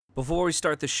Before we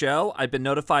start the show, I've been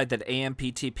notified that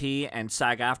AMPTP and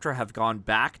SAG-AFTRA have gone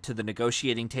back to the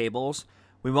negotiating tables.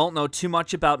 We won't know too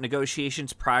much about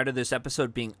negotiations prior to this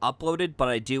episode being uploaded, but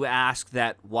I do ask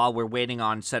that while we're waiting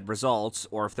on said results,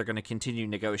 or if they're going to continue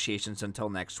negotiations until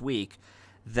next week,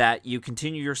 that you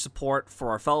continue your support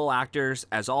for our fellow actors.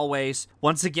 As always,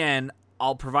 once again,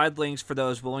 I'll provide links for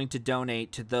those willing to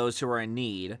donate to those who are in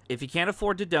need. If you can't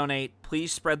afford to donate,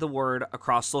 please spread the word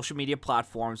across social media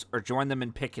platforms or join them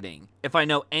in picketing. If I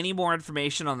know any more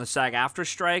information on the SAG-AFTRA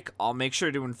strike, I'll make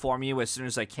sure to inform you as soon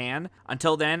as I can.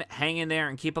 Until then, hang in there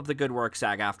and keep up the good work,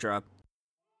 SAG-AFTRA.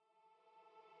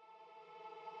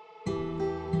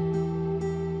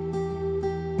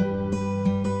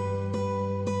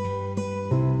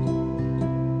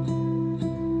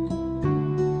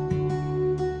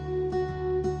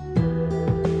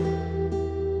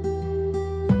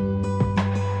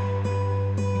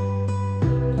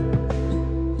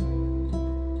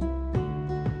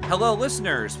 Hello,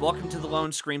 listeners. Welcome to the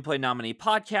Lone Screenplay Nominee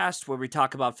Podcast, where we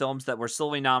talk about films that were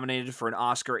solely nominated for an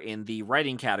Oscar in the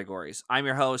writing categories. I'm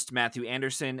your host, Matthew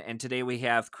Anderson, and today we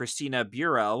have Christina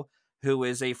Birro, who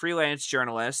is a freelance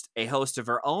journalist, a host of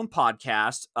her own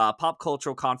podcast, Pop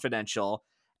Cultural Confidential,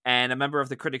 and a member of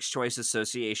the Critics' Choice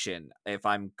Association, if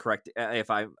I'm correct,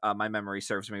 my memory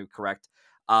serves me correct.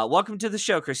 Welcome to the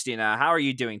show, Christina. How are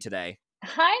you doing today?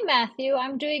 Hi, Matthew.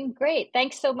 I'm doing great.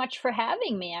 Thanks so much for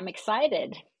having me. I'm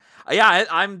excited. Yeah,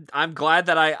 I'm glad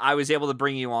that I was able to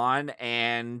bring you on,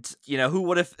 and who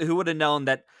would have known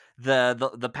that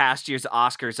the past year's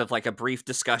Oscars of like a brief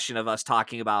discussion of us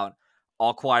talking about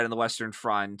All Quiet on the Western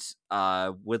Front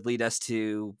would lead us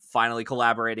to finally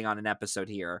collaborating on an episode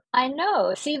here. I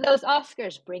know. See those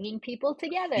Oscars bringing people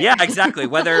together. Yeah, exactly.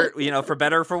 Whether for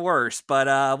better or for worse, but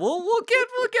we'll get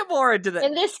more into that.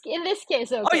 In this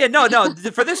case, okay. Oh yeah, no.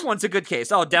 For this one's a good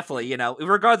case. Oh, definitely.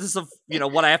 Regardless of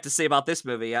what I have to say about this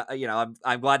movie,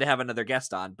 I'm glad to have another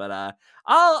guest on. But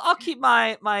I'll keep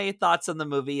my thoughts on the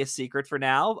movie a secret for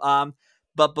now.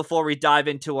 But before we dive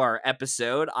into our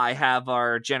episode, I have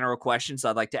our general questions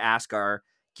I'd like to ask our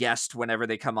guest whenever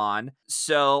they come on.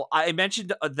 So I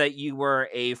mentioned that you were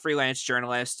a freelance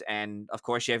journalist, and of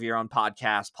course you have your own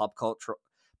podcast, Pop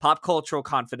Cultural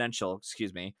Confidential,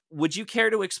 excuse me. Would you care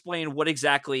to explain what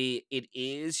exactly it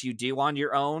is you do on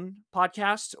your own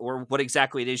podcast, or what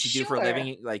exactly it is you do for a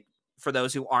living, like for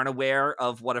those who aren't aware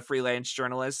of what a freelance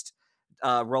journalist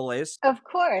role is? Of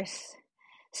course.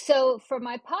 So for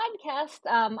my podcast,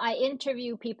 I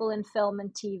interview people in film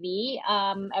and TV,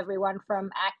 everyone from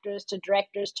actors to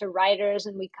directors to writers,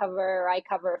 and I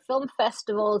cover film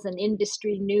festivals and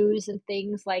industry news and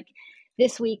things. Like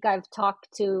this week, I've talked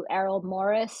to Errol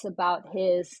Morris about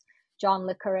his John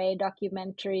le Carré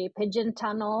documentary Pigeon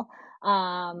Tunnel.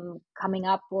 Coming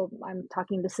up, I'm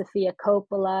talking to Sofia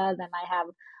Coppola. Then I have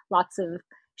lots of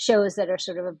shows that are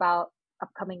sort of about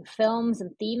upcoming films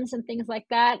and themes and things like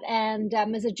that. And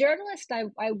as a journalist, I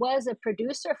was a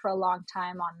producer for a long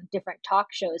time on different talk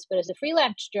shows. But as a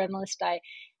freelance journalist, I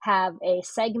have a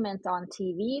segment on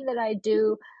TV that I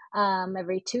do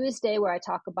every Tuesday where I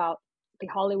talk about the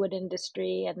Hollywood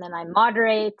industry, and then I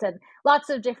moderate and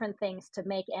lots of different things to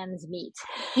make ends meet.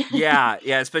 Yeah,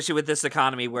 especially with this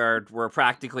economy where we're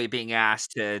practically being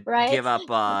asked to Right? give up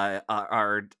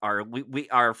our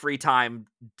free time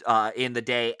in the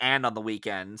day and on the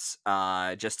weekends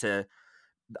just to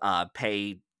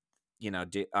pay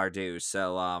our dues.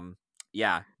 So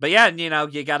yeah, but yeah,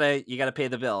 you gotta pay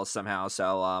the bills somehow.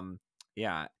 So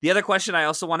yeah. The other question I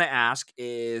also want to ask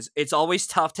is, it's always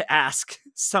tough to ask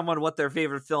someone what their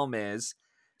favorite film is.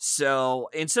 So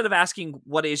instead of asking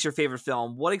what is your favorite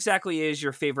film, what exactly is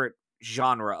your favorite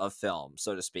genre of film,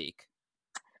 so to speak?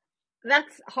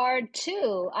 That's hard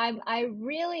too. I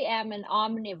really am an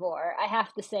omnivore, I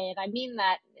have to say, and I mean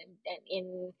that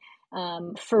in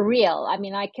for real. I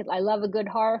mean, I love a good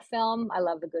horror film. I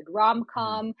love a good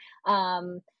rom-com.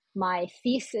 My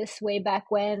thesis way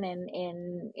back when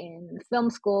in film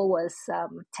school was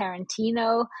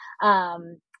Tarantino.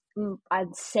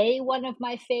 I'd say one of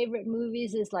my favorite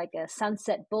movies is like a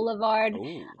Sunset Boulevard.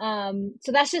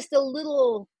 So that's just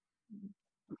to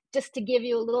give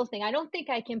you a little thing. I don't think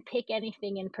I can pick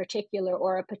anything in particular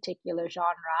or a particular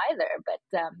genre either, but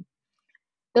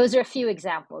those are a few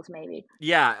examples, maybe.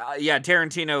 Yeah.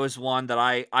 Tarantino is one that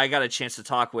I got a chance to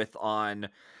talk with on.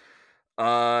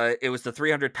 It was the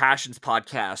 300 Passions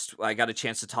podcast. I got a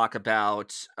chance to talk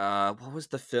about what was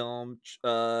the film?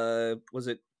 Was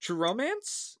it True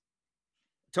Romance?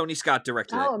 Tony Scott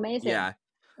directed it. Oh, amazing. Yeah.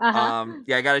 Uh-huh.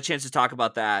 Yeah, I got a chance to talk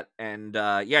about that. And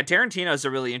yeah, Tarantino is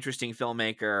a really interesting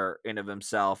filmmaker in of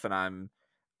himself, and I'm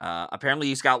Apparently,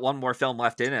 he's got one more film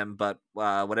left in him, but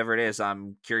whatever it is,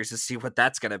 I'm curious to see what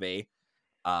that's going to be.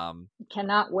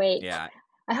 Cannot wait. Yeah,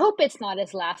 I hope it's not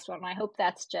his last one. I hope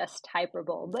that's just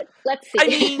hyperbole, but let's I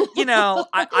see. mean,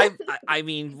 I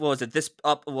mean, what was it? This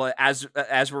up as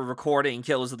we're recording,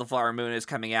 Killers of the Flower Moon is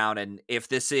coming out, and if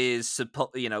this is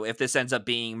if this ends up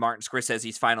being Martin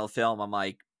Scorsese's final film, I'm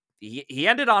like, he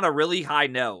ended on a really high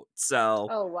note. So,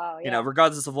 Oh wow, yeah.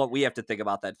 regardless of what we have to think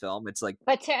about that film, it's like,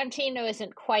 But Tarantino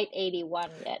isn't quite 81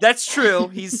 yet. that's true.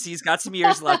 He's got some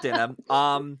years left in him.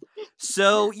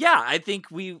 So yeah, I think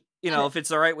we, if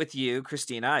it's all right with you,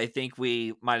 Christina, I think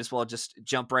we might as well just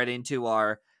jump right into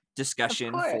our Of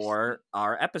discussion course. for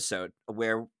our episode,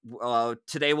 where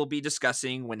today we'll be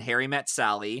discussing When Harry Met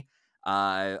Sally,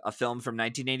 a film from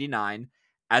 1989.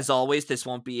 As always, this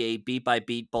won't be a beat by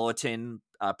beat bulletin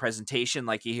presentation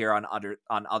like you hear on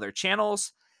other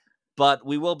channels, but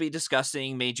we will be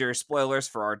discussing major spoilers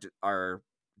for our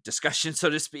discussion, so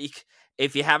to speak.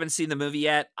 If you haven't seen the movie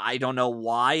yet, I don't know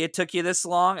why it took you this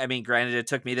long. I mean, granted, it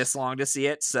took me this long to see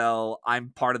it, so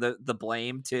I'm part of the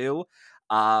blame too.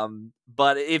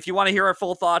 But if you want to hear our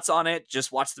full thoughts on it,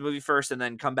 just watch the movie first and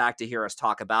then come back to hear us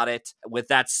talk about it. With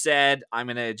that said, I'm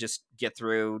gonna just get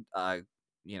through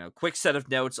quick set of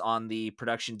notes on the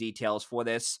production details for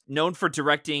this. Known for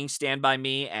directing Stand By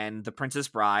Me and The Princess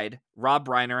Bride, Rob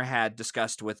Reiner had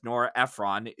discussed with Nora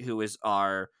Ephron, who is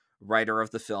our writer of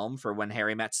the film for When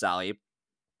Harry Met Sally,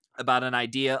 about an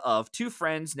idea of two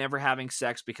friends never having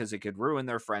sex because it could ruin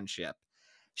their friendship.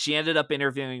 She ended up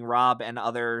interviewing Rob and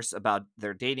others about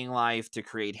their dating life to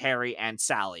create Harry and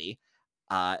Sally.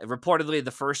 Reportedly, the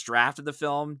first draft of the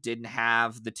film didn't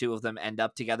have the two of them end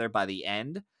up together by the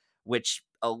end, which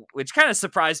kind of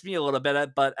surprised me a little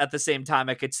bit, but at the same time,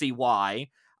 I could see why.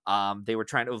 They were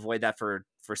trying to avoid that for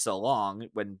so long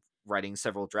when writing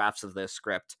several drafts of this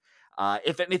script.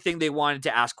 If anything, they wanted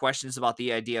to ask questions about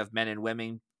the idea of men and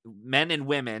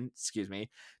women,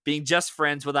 being just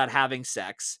friends without having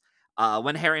sex.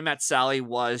 When Harry Met Sally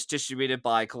was distributed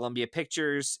by Columbia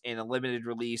Pictures in a limited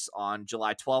release on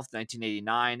July 12th,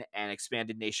 1989, and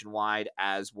expanded nationwide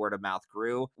as word of mouth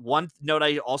grew. One note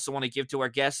I also want to give to our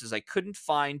guests is I couldn't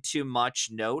find too much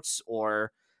notes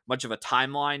or much of a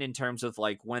timeline in terms of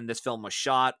like when this film was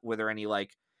shot. Were there any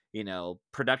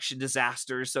production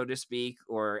disasters, so to speak,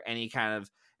 or any kind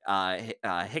of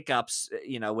hiccups,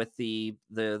 with the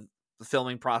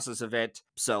filming process of it.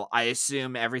 So I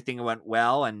assume everything went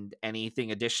well, and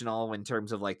anything additional in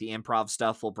terms of like the improv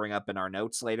stuff we'll bring up in our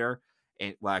notes later.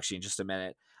 Actually, in just a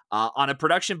minute. On a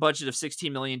production budget of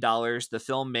 $16 million, the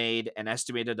film made an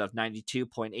estimated of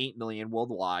 $92.8 million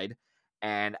worldwide.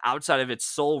 And outside of its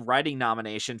sole writing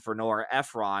nomination for Nora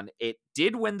Ephron, she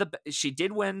did win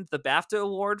the BAFTA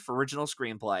Award for Original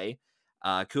Screenplay.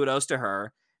 Kudos to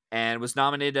her. And was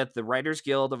nominated at the Writers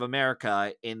Guild of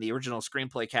America in the original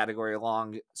screenplay category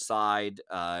alongside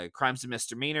Crimes and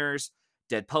Misdemeanors,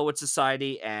 Dead Poets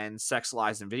Society, and Sex,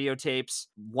 Lies, and Videotapes.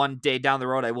 One day down the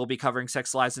road, I will be covering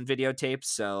Sex, Lies, and Videotapes,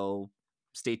 so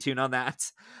stay tuned on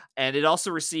that. And it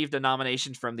also received a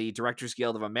nomination from the Directors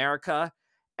Guild of America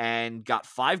and got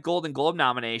 5 Golden Globe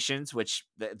nominations, which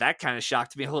that kind of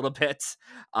shocked me a little bit.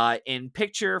 In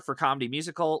Picture for Comedy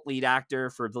Musical, Lead Actor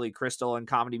for Billy Crystal in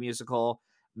Comedy Musical,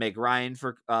 Meg Ryan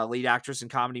for lead actress in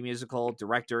comedy musical,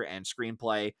 director, and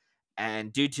screenplay.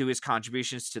 And due to his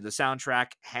contributions to the soundtrack,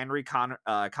 Henry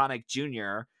Connick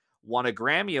Jr. won a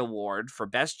Grammy Award for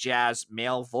Best Jazz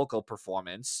Male Vocal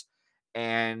Performance.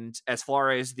 And as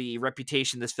far as the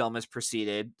reputation this film has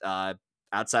preceded,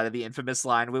 outside of the infamous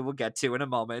line we will get to in a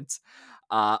moment,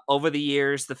 over the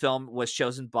years, the film was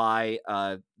chosen by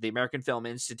the American Film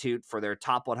Institute for their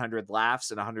top 100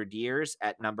 laughs in 100 years.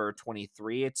 At number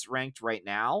 23, it's ranked right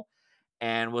now,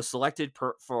 and was selected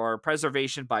for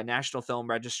preservation by National Film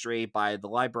Registry by the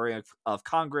Library of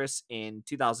Congress in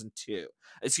 2022.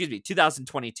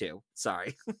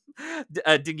 Sorry.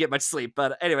 Didn't get much sleep,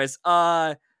 but anyways,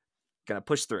 gonna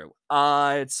push through.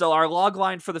 So our log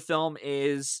line for the film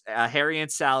is Harry and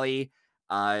Sally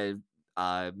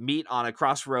meet on a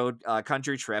crossroad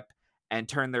country trip and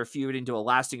turn their feud into a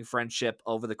lasting friendship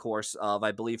over the course of,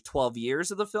 I believe, 12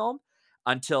 years of the film,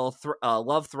 until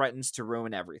love threatens to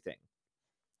ruin everything.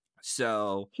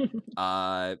 So,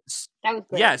 That was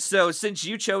great. yeah. So since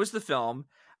you chose the film,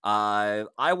 I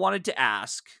wanted to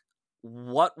ask,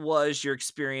 what was your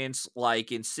experience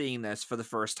like in seeing this for the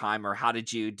first time, or how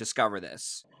did you discover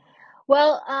this?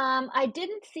 Well, I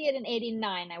didn't see it in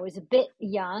 '89. I was a bit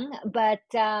young, but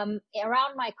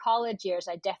around my college years,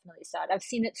 I definitely saw it. I've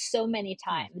seen it so many Hmm.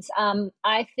 times.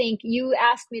 I think you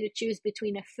asked me to choose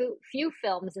between a few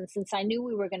films, and since I knew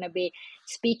we were going to be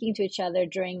speaking to each other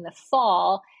during the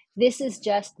fall, this is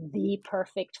just the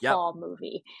perfect Yep. fall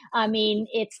movie. I mean,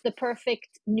 it's the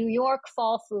perfect New York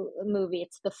fall movie.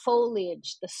 It's the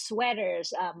foliage, the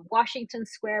sweaters, Washington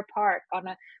Square Park. On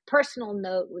a personal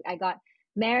note, I got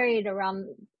married around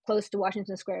close to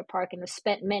Washington Square Park and have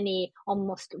spent many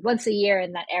almost once a year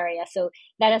in that area. So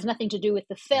that has nothing to do with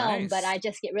the film, but Nice. I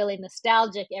just get really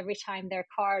nostalgic every time their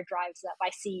car drives up. I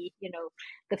see,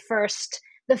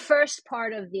 the first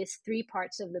part of these three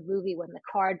parts of the movie when the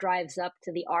car drives up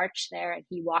to the arch there and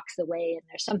he walks away, and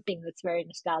there's something that's very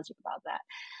nostalgic about that.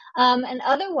 And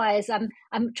otherwise,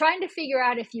 I'm trying to figure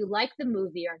out if you like the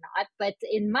movie or not. But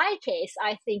in my case,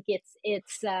 I think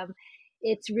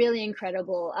it's really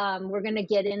incredible. We're going to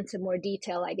get into more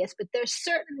detail, I guess, but there's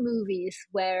certain movies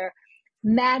where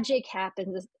magic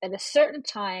happens at a certain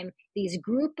time. These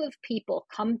group of people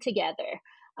come together.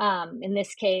 In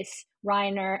this case,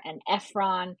 Reiner and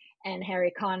Efron and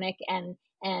Harry Connick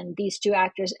and these two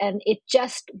actors, and it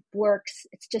just works.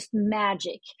 It's just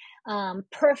magic.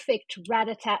 Perfect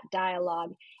rat-a-tat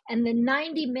dialogue, and the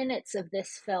 90 minutes of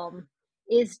this film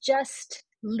is just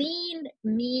lean,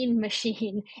 mean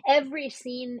machine. Every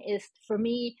scene is, for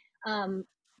me,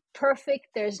 perfect.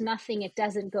 There's nothing, it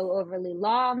doesn't go overly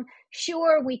long.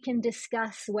 Sure, we can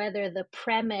discuss whether the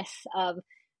premise of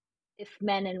if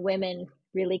men and women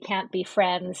really can't be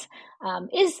friends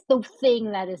is the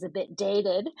thing that is a bit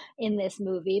dated in this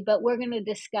movie, but we're going to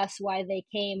discuss why they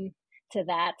came to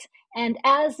that. And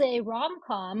as a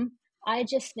rom-com, I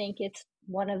just think it's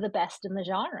one of the best in the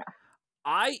genre.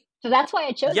 I So that's why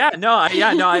I chose Yeah, it. no,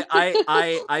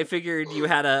 I figured you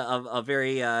had a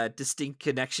very distinct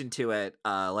connection to it,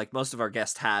 like most of our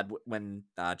guests had when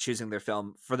choosing their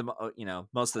film for the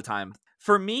most of the time.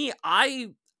 For me,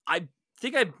 I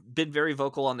think I've been very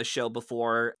vocal on the show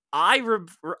before. I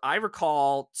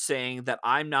recall saying that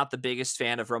I'm not the biggest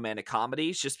fan of romantic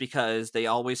comedies just because they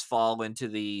always fall into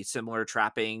the similar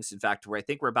trappings. In fact, I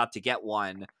think we're about to get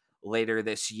one later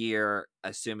this year,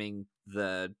 assuming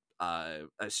the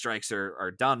strikes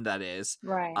are done, that is,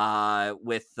 Right.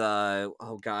 with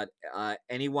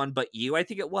Anyone But You, I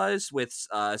think it was, with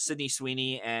Sydney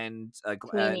Sweeney and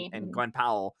Sweeney. Gwen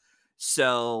Powell.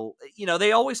 So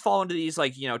they always fall into these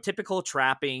typical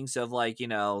trappings of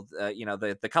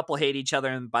the couple hate each other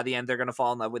and by the end they're gonna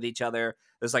fall in love with each other.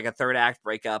 There's like a third act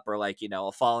breakup or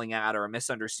a falling out or a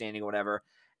misunderstanding or whatever.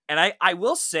 And I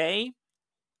will say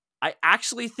I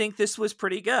actually think this was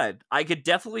pretty good. I could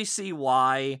definitely see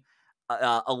why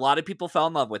a lot of people fell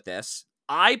in love with this.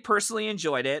 I personally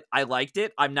enjoyed it. I liked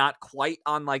it. I'm not quite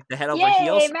on the head over Yay,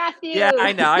 heels. Matthew! Yeah,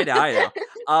 I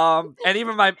know. And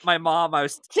even my mom, I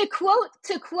was to quote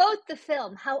the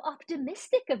film, how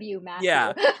optimistic of you, Matthew.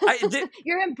 Yeah,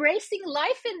 You're embracing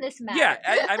life in this matter. Yeah,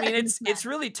 I mean it's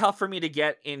really tough for me to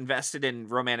get invested in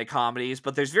romantic comedies,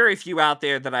 but there's very few out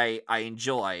there that I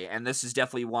enjoy, and this is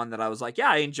definitely one that I was like,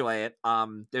 yeah, I enjoy it.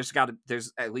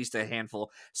 There's at least a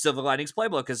handful. Silver Linings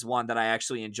Playbook is one that I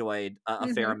actually enjoyed a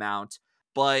fair amount.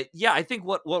 But yeah, I think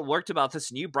what worked about this,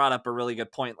 and you brought up a really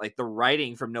good point, like the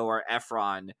writing from Nora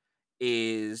Ephron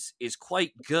is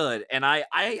quite good, and I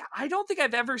don't think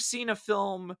I've ever seen a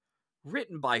film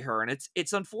written by her, and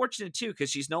it's unfortunate too because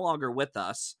she's no longer with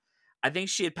us. I think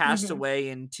she had passed away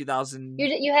in 2000.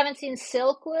 You haven't seen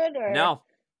Silkwood or No,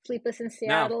 Sleepless in no,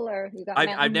 Seattle or You Got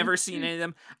Mail? I've never seen any of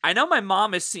them. I know my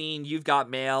mom has seen You've Got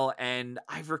Mail, and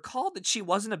I recall that she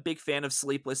wasn't a big fan of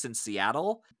Sleepless in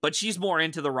Seattle, but she's more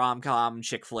into the rom-com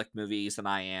chick flick movies than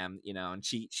I am, and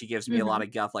she gives me a lot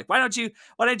of guff, like, why don't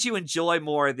you enjoy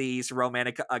more of these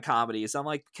romantic comedies? I'm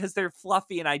like, because they're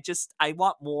fluffy, and I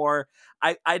want more.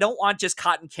 I don't want just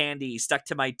cotton candy stuck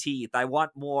to my teeth. I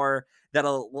want more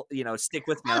that'll stick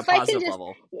with me on a positive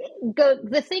level.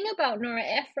 The thing about Nora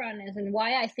Ephron is, and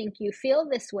why I think you feel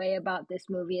this way about this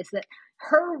movie, is that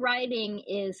her writing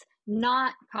is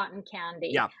not cotton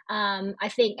candy. Yeah.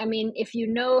 I mean, if you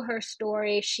know her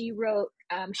story, she wrote,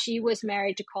 she was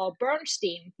married to Carl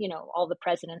Bernstein, All the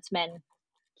President's Men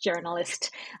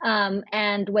journalist.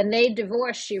 And when they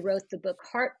divorced, she wrote the book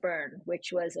Heartburn,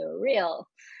 which was a real,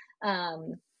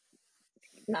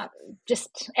 not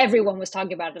just everyone was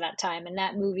talking about it at that time, and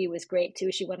that movie was great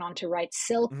too. She went on to write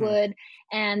Silkwood,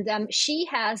 and she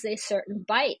has a certain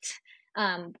bite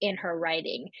in her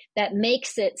writing that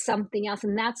makes it something else,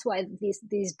 and that's why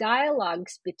these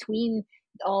dialogues between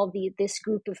this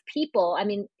group of people. I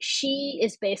mean, she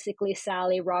is basically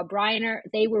Sally. Rob Reiner,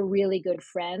 they were really good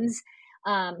friends.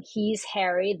 He's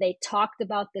Harry. They talked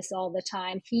about this all the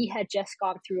time. He had just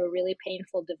gone through a really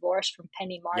painful divorce from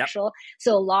Penny Marshall. Yep.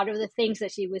 So a lot of the things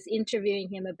that she was interviewing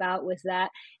him about was that.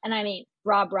 And I mean,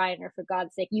 Rob Reiner, for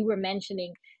God's sake, you were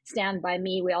mentioning Stand By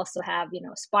Me. We also have,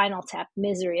 Spinal Tap,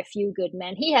 Misery, A Few Good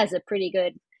Men. He has a pretty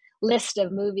good list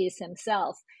of movies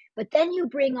himself. But then you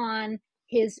bring on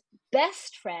his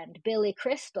best friend, Billy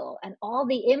Crystal, and all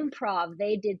the improv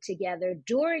they did together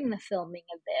during the filming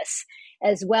of this,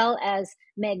 as well as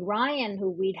Meg Ryan, who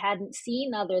we hadn't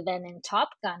seen other than in Top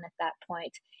Gun at that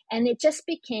point. And it just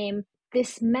became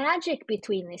this magic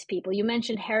between these people. You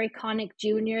mentioned Harry Connick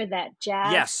Jr., that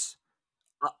jazz. Yes.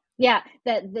 Yeah,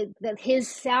 that his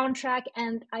soundtrack,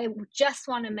 and I just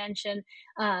want to mention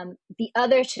the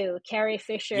other two, Carrie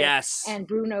Fisher Yes. and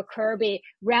Bruno Kirby,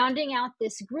 rounding out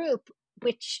this group,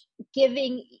 which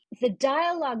giving the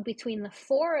dialogue between the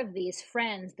four of these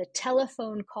friends, the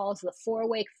telephone calls, the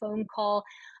four-way phone call,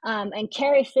 and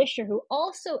Carrie Fisher, who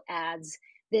also adds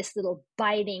this little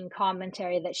biting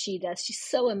commentary that she does. She's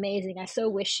so amazing. I so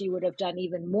wish she would have done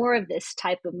even more of this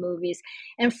type of movies.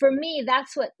 And for me,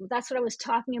 that's what I was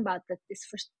talking about, that this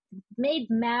made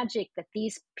magic that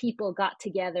these people got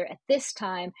together at this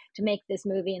time to make this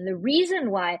movie. And the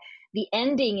reason why the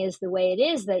ending is the way it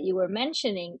is that you were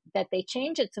mentioning, that they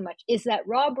change it so much, is that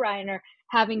Rob Reiner,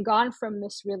 having gone from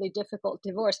this really difficult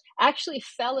divorce, actually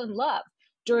fell in love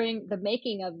during the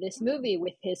making of this movie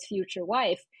with his future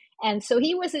wife. And so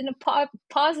he was in a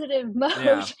positive mode.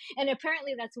 Yeah. And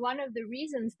apparently that's one of the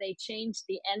reasons they changed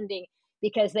the ending,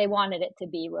 because they wanted it to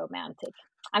be romantic.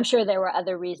 I'm sure there were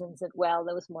other reasons as well.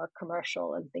 That was more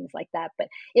commercial and things like that. But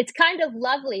it's kind of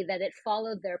lovely that it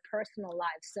followed their personal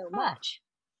lives so much.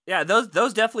 Yeah,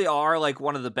 those definitely are like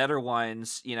one of the better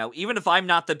ones. You know, even if I'm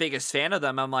not the biggest fan of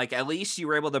them, I'm like, at least you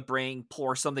were able to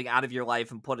pour something out of your life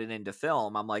and put it into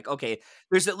film. I'm like, okay,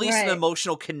 there's at least an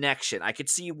emotional connection. I could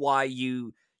see why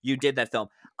you did that film.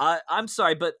 I'm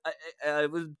sorry, but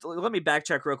let me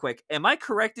backtrack real quick. Am I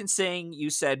correct in saying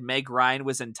you said Meg Ryan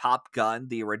was in Top Gun,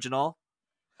 the original?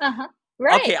 Uh-huh.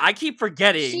 Right. Okay, I keep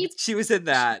forgetting she was in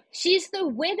that. She's the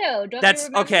widow. Don't That's you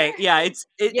remember? Okay. Yeah, it's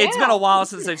been a while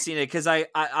since I've seen it, because I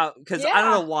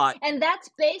don't know why. And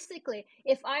that's basically,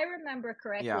 if I remember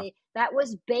correctly, that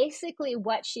was basically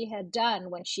what she had done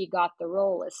when she got the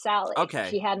role as Sally. Okay.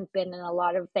 She hadn't been in a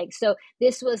lot of things, so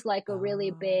this was like a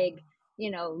really big,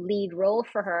 lead role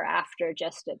for her after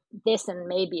just this and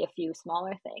maybe a few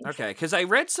smaller things. Okay, because I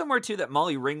read somewhere too that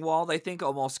Molly Ringwald, I think,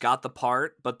 almost got the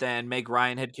part, but then Meg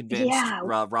Ryan had convinced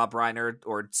Rob Reiner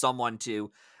or someone to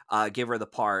give her the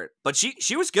part. But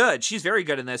she was good. She's very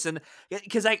good in this. And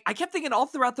because I kept thinking all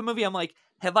throughout the movie, I'm like,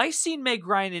 have I seen Meg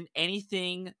Ryan in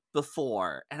anything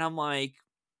before? And I'm like,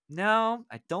 no,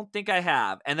 I don't think I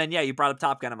have. And then, you brought up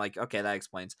Top Gun. I'm like, okay, that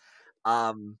explains.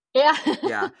 Yeah.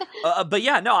 But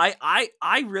yeah, no,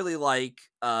 I really like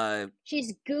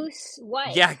she's Goose's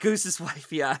wife. Yeah, Goose's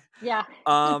wife. Yeah.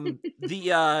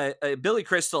 The Billy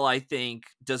Crystal, I think,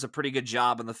 does a pretty good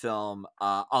job in the film.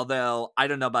 Although I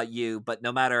don't know about you, but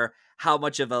no matter how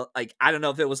much of I don't know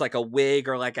if it was like a wig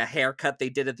or like a haircut they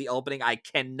did at the opening, I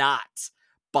cannot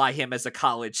buy him as a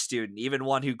college student, even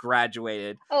one who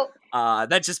graduated.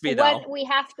 That's just me though. We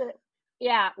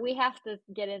have to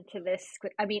get into this.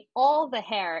 I mean, all the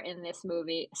hair in this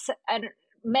movie, and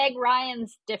Meg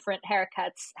Ryan's different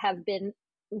haircuts have been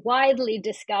widely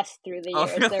discussed through the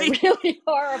years. Really? They're really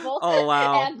horrible. Oh,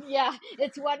 wow. And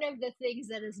it's one of the things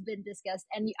that has been discussed.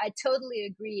 And I totally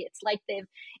agree. It's like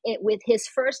with his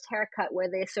first haircut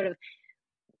where they sort of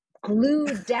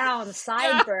glued down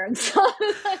sideburns.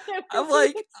 I'm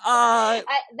like,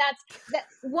 that's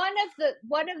one of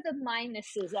the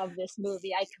minuses of this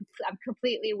movie. I'm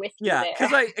completely with you there.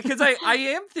 because I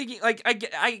am thinking, like, I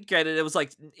get it. It was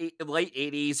like late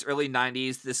 80s, early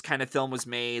 90s. This kind of film was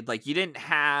made. Like, you didn't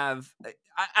have.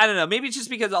 I don't know. Maybe it's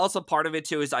just because also part of it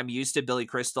too is I'm used to Billy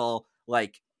Crystal,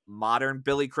 like modern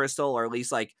Billy Crystal, or at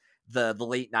least like the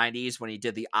late 90s when he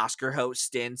did the Oscar host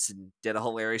stints and did a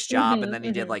hilarious job. And then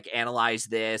he did like Analyze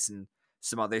This and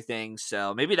some other things.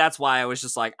 So maybe that's why I was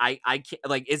just like, I can't,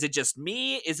 like, is it just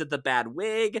me? Is it the bad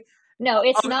wig? No,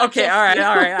 it's not. Okay. All right.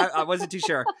 I wasn't too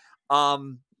sure.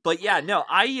 But yeah, no,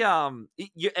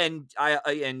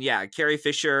 Carrie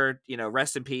Fisher,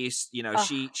 rest in peace.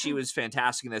 She was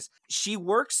fantastic in this. She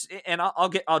works, and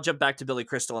I'll jump back to Billy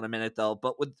Crystal in a minute though.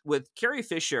 But with Carrie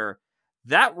Fisher,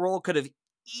 that role could have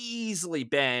easily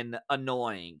been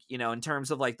annoying, in terms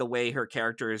of like the way her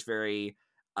character is very,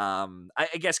 I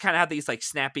guess kind of have these like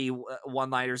snappy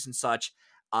one-liners and such.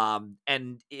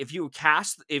 And if you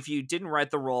didn't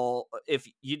write the role, if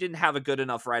you didn't have a good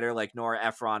enough writer like Nora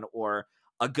Ephron or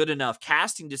a good enough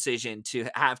casting decision to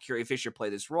have Carrie Fisher play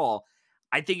this role,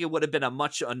 I think it would have been a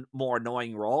much more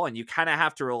annoying role. And you kind of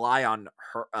have to rely on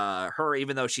her,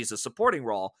 even though she's a supporting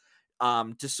role,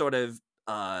 to sort of,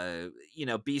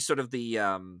 be sort of the,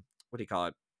 what do you call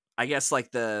it? I guess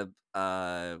like the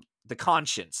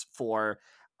conscience for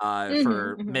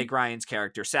Meg Ryan's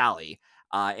character, Sally.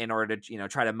 in order to,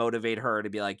 try to motivate her to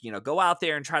be like, go out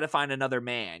there and try to find another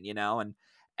man,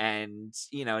 and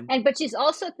But she's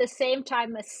also at the same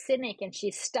time a cynic, and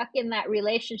she's stuck in that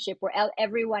relationship where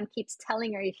everyone keeps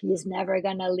telling her he's never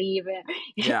gonna leave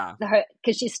yeah,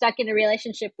 because she's stuck in a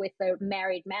relationship with a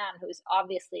married man who's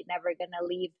obviously never gonna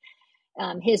leave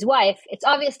his wife. It's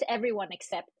obvious to everyone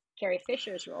except Carrie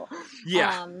Fisher's role.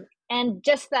 yeah. And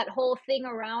just that whole thing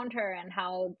around her and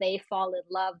how they fall in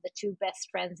love, the two best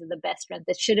friends of the best friends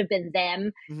that should have been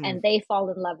them, Mhm. and they fall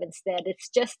in love instead. It's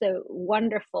just a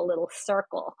wonderful little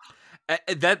circle.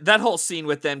 That whole scene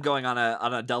with them going on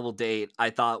a double date, I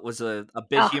thought was a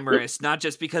bit Oh, humorous, not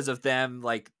just because of them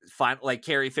like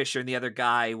Carrie Fisher and the other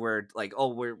guy were like, oh,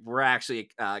 we're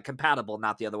actually compatible,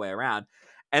 not the other way around.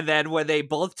 And then when they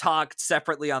both talked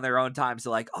separately on their own times,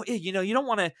 they're like, oh yeah, you don't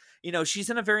want to, she's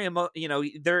in a very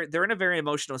they're in a very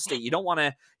emotional state. You don't want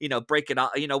to, break it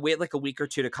up, wait like a week or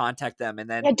two to contact them, and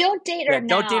then yeah, don't date her yeah,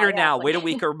 don't date now. her Yeah, now. like, Wait a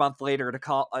week or a month later to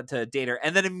call to date her,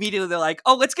 and then immediately they're like,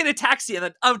 "Oh, let's get a taxi." And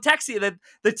then taxi, and then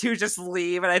the two just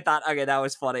leave. And I thought, okay, that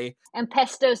was funny. and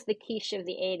pesto's the quiche of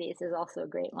the 80s is also a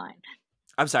great line.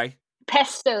 I'm sorry.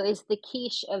 Pesto is the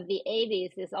quiche of the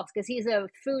 80s is also because he's a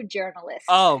food journalist.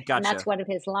 Oh, And that's gotcha. one of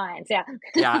his lines. Yeah.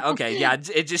 Yeah. Okay. Yeah.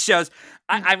 It just shows.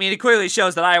 I mean, it clearly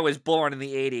shows that I was born in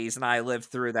the '80s and I lived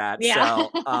through that. Yeah.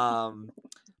 So,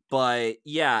 but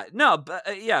yeah, no, but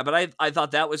but I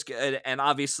thought that was good, and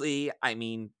obviously, I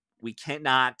mean, we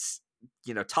cannot,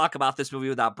 talk about this movie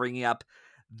without bringing up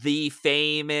the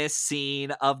famous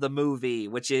scene of the movie,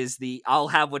 which is the "I'll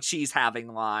have what she's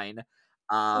having" line.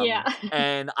 Yeah.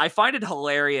 And I find it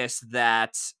hilarious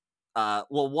that,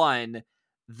 well, one,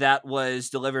 that was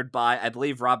delivered by, I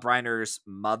believe, Rob Reiner's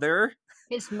mother,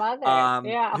 His mother.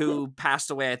 Yeah. who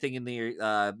passed away, I think, in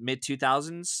the mid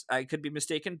 2000s. I could be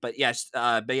mistaken, but yes,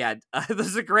 but yeah, it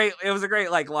was a great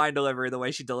like line delivery, the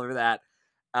way she delivered that.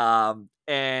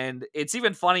 And it's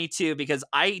even funny too because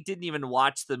I didn't even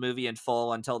watch the movie in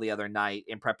full until the other night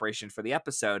in preparation for the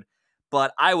episode,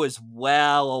 but I was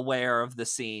well aware of the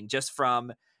scene just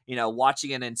from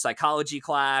watching it in psychology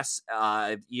class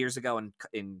years ago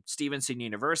in Stevenson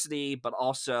University, but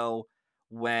also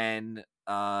when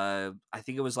I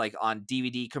think it was like on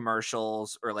DVD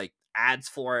commercials or like ads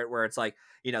for it where it's like,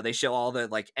 they show all the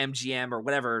like MGM or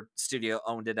whatever studio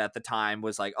owned it at the time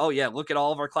was like, oh yeah, look at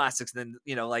all of our classics. And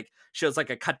then, like shows like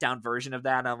a cut down version of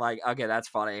that. And I'm like, okay, that's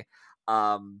funny.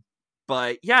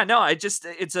 But yeah, no,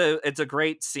 it's a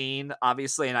great scene,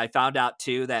 obviously. And I found out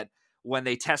too that when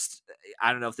they test,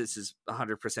 I don't know if this is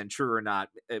 100% true or not.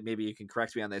 Maybe you can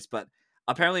correct me on this, but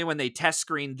apparently when they test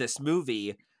screened this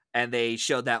movie and they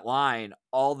showed that line,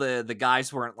 all the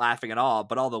guys weren't laughing at all,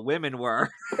 but all the women were.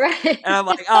 Right. And I'm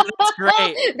like, oh, that's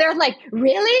great. They're like,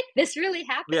 really? This really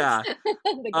happens? Yeah.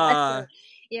 The guys were,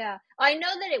 yeah. I know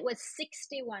that it was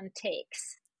 61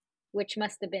 takes, which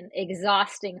must have been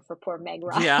exhausting for poor Meg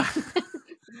Ryan. Yeah.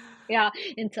 Yeah,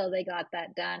 until they got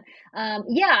that done.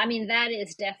 Yeah, I mean, that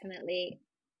is definitely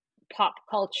pop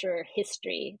culture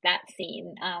history, that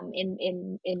scene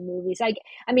in movies. I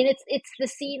mean it's the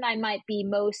scene I might be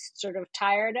most sort of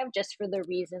tired of, just for the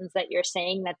reasons that you're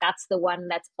saying, that's the one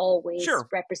that's always Sure.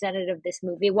 representative of this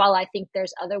movie, while I think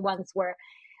there's other ones where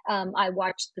I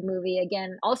watched the movie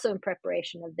again also in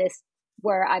preparation of this,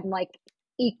 where I'm like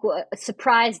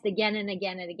surprised again and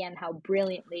again and again how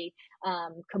brilliantly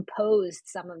composed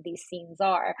some of these scenes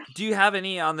are. Do you have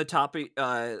any on the top of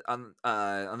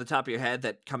the top of your head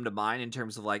that come to mind in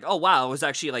terms of like, oh wow, I was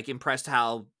actually like impressed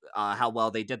how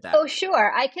well they did that? Oh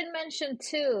sure, I can mention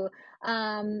two.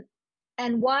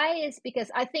 And why is because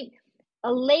I think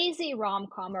a lazy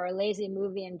rom-com or a lazy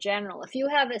movie in general, if you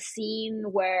have a scene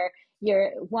where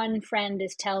your one friend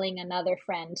is telling another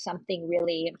friend something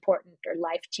really important or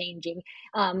life-changing,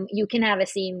 you can have a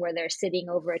scene where they're sitting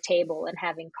over a table and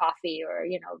having coffee, or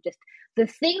just the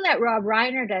thing that Rob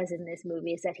Reiner does in this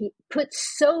movie is that he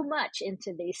puts so much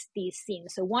into these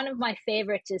scenes. So one of my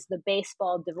favorites is the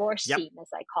baseball divorce Yep. scene, as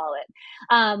I call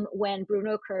it, when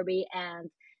Bruno Kirby and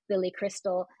Billy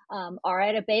Crystal are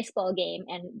at a baseball game,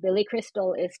 and Billy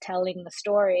Crystal is telling the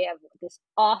story of this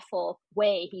awful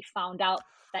way he found out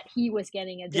that he was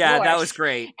getting a divorce. Yeah, that was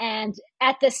great. And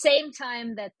at the same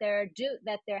time that they're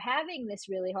having this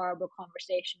really horrible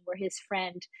conversation, where his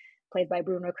friend, played by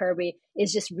Bruno Kirby,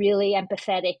 is just really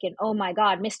empathetic and, oh my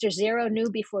God, Mr. Zero knew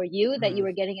before you that you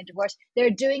were getting a divorce. They're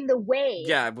doing the wave.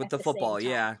 Yeah, with the football.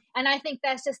 Yeah. And I think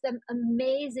that's just an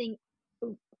amazing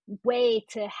way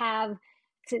to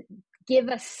give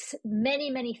us many,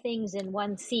 many things in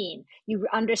one scene. You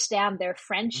understand their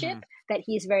friendship, Mhm. that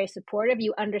he's very supportive.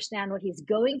 You understand what he's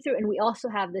going through. And we also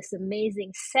have this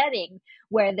amazing setting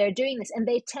where they're doing this. And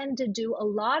they tend to do a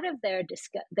lot of their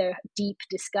deep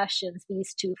discussions,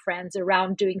 these two friends,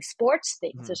 around doing sports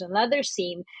things. Mhm. There's another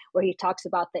scene where he talks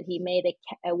about that he made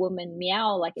a woman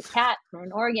meow like a cat for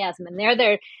an orgasm. And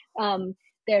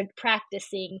they're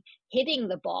practicing hitting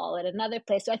the ball at another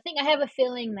place. So I think I have a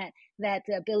feeling that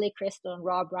Billy Crystal and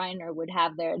Rob Reiner would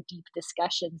have their deep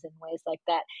discussions in ways like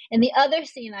that. And the other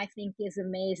scene I think is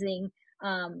amazing,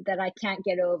 that I can't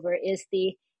get over is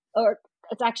or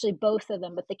it's actually both of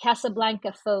them, but the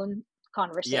Casablanca phone Yeah.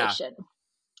 conversation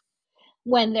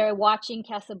when they're watching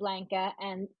Casablanca,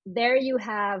 and there you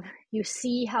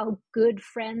see how good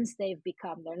friends they've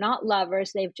become. They're not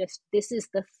lovers. This is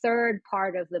the third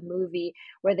part of the movie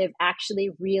where they've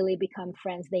actually really become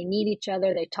friends. They need each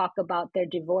other. They talk about their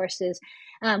divorces.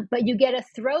 But you get a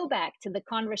throwback to the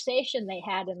conversation they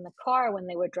had in the car when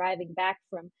they were driving back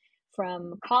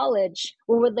from college,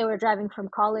 or when they were driving from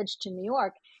college to New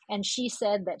York. And she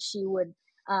said that she would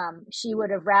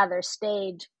have rather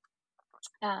stayed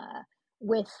uh,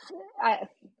 with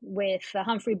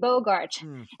Humphrey Bogart,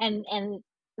 Mm. and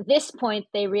this point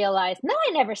they realize, no, I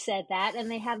never said that,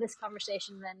 and they have this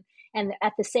conversation. Then, and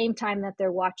at the same time that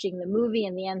they're watching the movie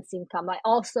and the end scene come, I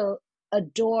also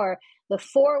adore the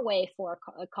four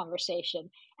conversation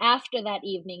after that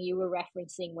evening you were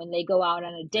referencing, when they go out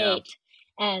on a Yeah. date,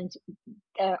 and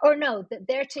or no,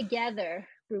 they're together,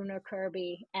 Bruno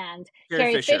Kirby and Carrie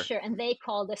Carrie Fisher. Fisher, and they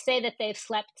call to say that they've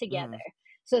slept together. Mhm.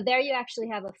 So there you actually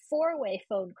have a four-way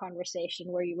phone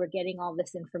conversation where you were getting all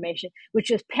this information, which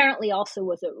apparently also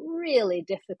was a really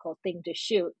difficult thing to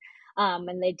shoot.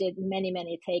 And they did many,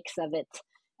 many takes of it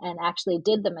and actually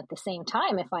did them at the same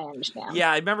time, if I understand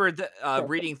Yeah, I remember correctly.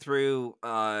 reading through.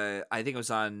 I think it was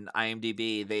on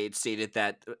IMDb. They had stated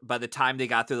that by the time they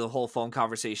got through the whole phone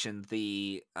conversation,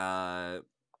 the guy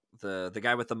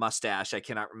with the mustache, I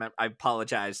cannot remember. I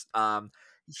apologize.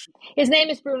 His name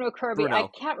is Bruno Kirby. I Bruno.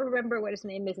 can't remember what his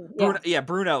name is. Yeah. Bruno, yeah,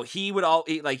 Bruno. He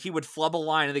would flub a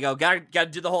line and they go, "Got to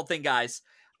do the whole thing, guys."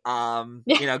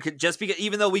 Yeah. Just because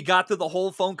even though we got through the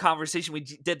whole phone conversation, we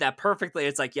did that perfectly.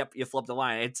 It's like, yep, you flipped the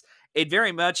line. It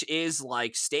very much is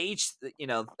like stage,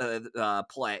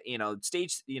 play,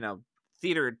 stage,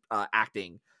 theater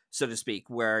acting, so to speak,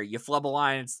 where you flub a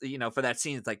line. It's, for that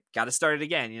scene, it's like got to start it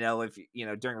again. If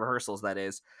during rehearsals, that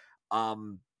is.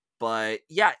 Um, but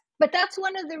yeah. But that's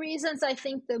one of the reasons I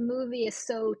think the movie is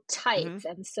so tight Mhm.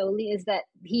 and so is that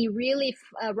he really,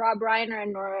 Rob Reiner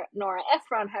and Nora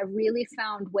Ephron have really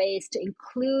found ways to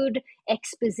include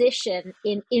exposition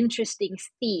in interesting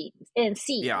themes and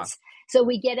Yeah. scenes. So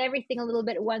we get everything a little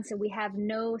bit at once, and we have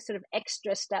no sort of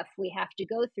extra stuff we have to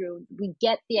go through. We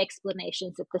get the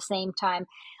explanations at the same time.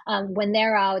 When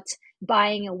they're out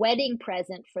buying a wedding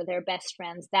present for their best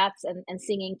friends, and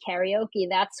singing karaoke,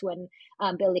 that's when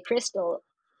Billy Crystal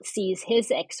sees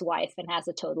his ex-wife and has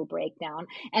a total breakdown,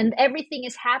 and everything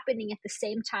is happening at the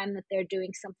same time that they're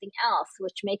doing something else,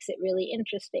 which makes it really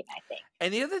interesting, I think.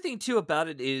 And the other thing too about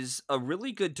it is a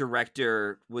really good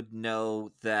director would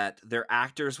know that their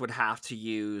actors would have to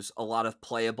use a lot of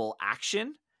playable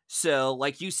action. So,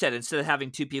 like you said, instead of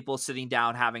having two people sitting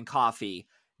down having coffee,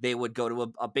 they would go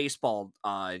to a baseball,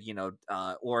 or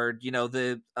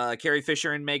the Carrie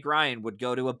Fisher and Meg Ryan would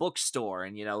go to a bookstore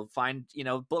and find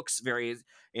books, very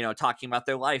talking about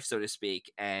their life, so to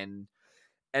speak, and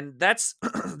that's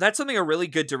that's something a really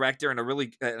good director and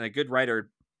a good writer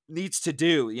needs to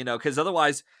do, because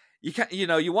otherwise you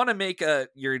want to make if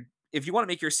you want to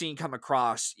make your scene come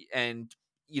across, and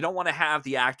you don't want to have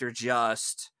the actor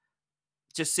just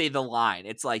say the line.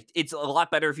 It's like, it's a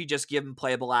lot better if you just give them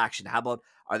playable action. How about,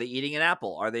 are they eating an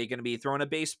apple? Are they going to be throwing a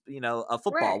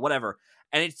football, Right. whatever?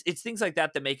 And it's things like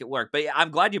that that make it work. But yeah,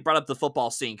 I'm glad you brought up the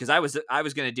football scene, because I was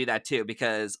going to do that too,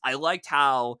 because I liked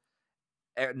how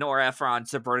Nora Ephron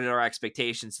subverted our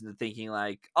expectations into thinking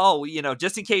like, oh,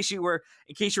 just in case you were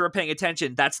paying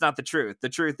attention, that's not the truth. The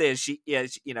truth is she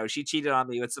cheated on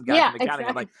me with some guy Yeah, from accounting.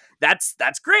 I'm exactly. like,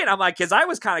 that's great. I'm like, because I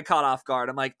was kind of caught off guard.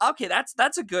 I'm like, okay,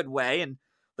 that's a good way. And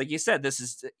like you said, this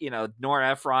is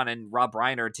Nora Ephron and Rob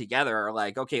Reiner together are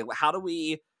like, okay, how do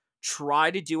we try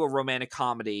to do a romantic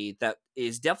comedy that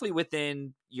is definitely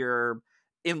within your,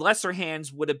 in lesser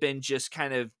hands would have been just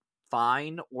kind of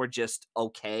fine or just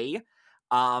okay,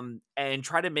 and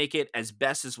try to make it as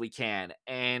best as we can.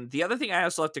 And the other thing I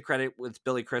also have to credit with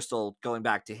Billy Crystal, going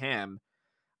back to him,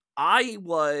 I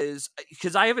was,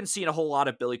 because I haven't seen a whole lot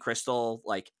of Billy Crystal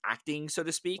like acting, so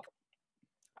to speak.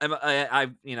 I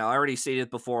already stated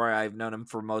before, I've known him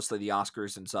for mostly the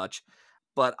Oscars and such.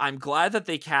 but I'm glad that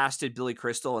they casted Billy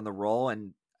Crystal in the role.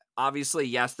 And obviously,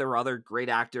 yes, there were other great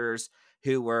actors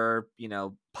who were,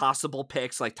 possible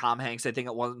picks, like Tom Hanks, I think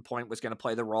at one point was going to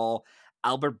play the role.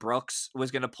 Albert Brooks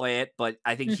was going to play it, but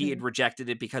I think he had Hmm. rejected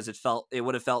it because it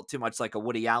would have felt too much like a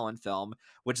Woody Allen film,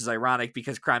 which is ironic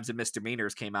because Crimes and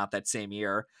Misdemeanors came out that same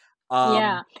year.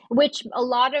 Yeah, which a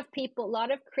lot of people, a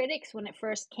lot of critics, when it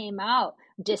first came out,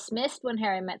 dismissed When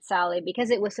Harry Met Sally because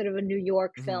it was sort of a New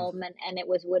York Mhm. film and it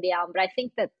was Woody Allen. But I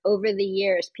think that over the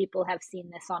years, people have seen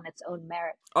this on its own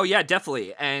merit. Oh yeah,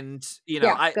 definitely. And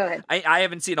Yeah, go ahead. I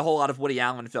haven't seen a whole lot of Woody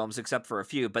Allen films except for a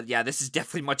few, but yeah, this is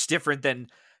definitely much different than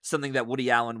something that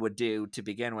Woody Allen would do to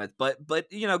begin with. But but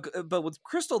with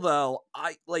Crystal though,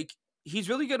 I like he's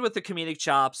really good with the comedic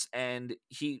chops, and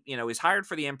he he's hired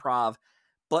for the improv,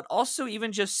 but also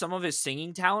even just some of his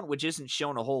singing talent, which isn't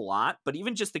shown a whole lot, but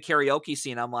even just the karaoke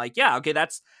scene, I'm like, yeah, okay,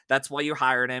 that's why you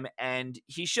hired him. And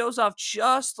he shows off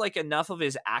just like enough of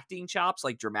his acting chops,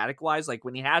 like dramatic wise, like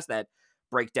when he has that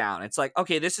breakdown. It's like,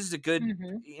 okay, this is a good,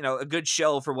 Hmm. a good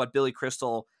show for what Billy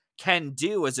Crystal can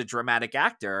do as a dramatic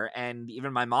actor. And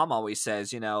even my mom always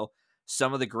says,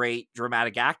 some of the great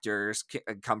dramatic actors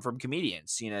come from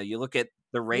comedians. You look at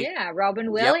the rate. Yeah, Robin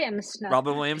Yep. Williams. No.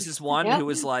 Robin Williams is one Yep. who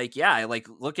was like, yeah, like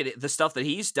look at the stuff that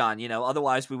he's done.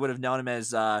 Otherwise we would have known him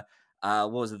as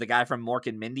what was it, the guy from Mork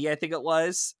and Mindy, I think it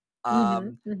was. Hmm.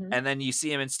 Hmm. And then you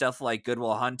see him in stuff like Good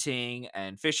Will Hunting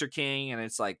and Fisher King, and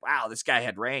it's like, wow, this guy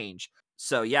had range.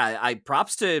 So yeah, I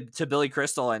props to Billy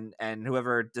Crystal and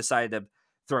whoever decided to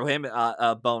throw him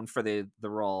a bone for the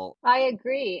role. I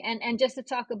agree. And just to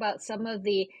talk about some of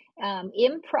the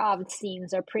improv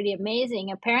scenes are pretty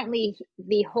amazing. Apparently,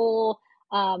 the whole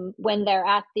when they're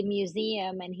at the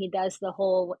museum and he does the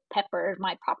whole pepper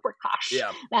my popper kosh,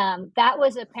 Yeah. that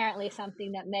was apparently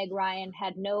something that Meg Ryan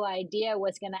had no idea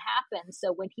was going to happen.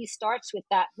 So when he starts with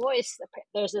that voice,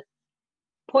 there's a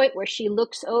point where she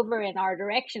looks over in our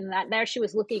direction. That there she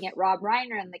was looking at Rob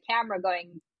Reiner and the camera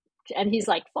going, and he's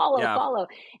like, follow, Yeah. follow.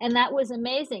 And that was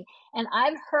amazing. And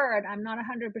I've heard, I'm not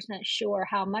 100% sure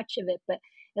how much of it, but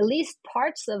at least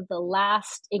parts of the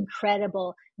last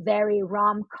incredible, very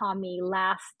rom-commy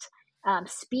last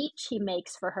speech he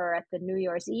makes for her at the New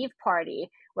Year's Eve party,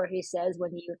 where he says,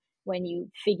 when you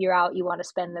figure out you want to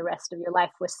spend the rest of your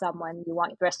life with someone, you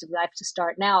want the rest of your life to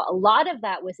start now. A lot of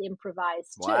that was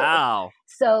improvised too. Wow.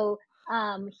 So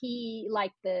he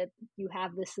like the you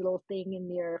have this little thing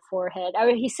in your forehead. I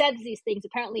mean, he says these things.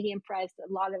 Apparently, he improvised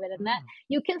a lot of it, and that Mm.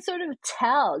 you can sort of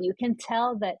tell. You can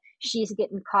tell that she's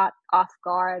getting caught off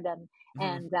guard, and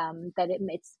Mhm. that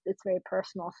it's very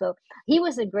personal. So he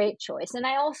was a great choice, and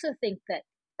I also think that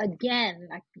again,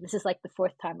 this is like the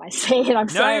fourth time I say it. I'm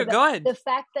No, sorry, you but go ahead. the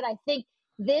fact that I think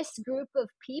this group of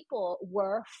people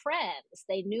were friends.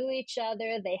 They knew each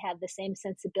other, they had the same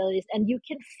sensibilities, and you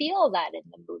can feel that in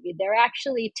the movie. They're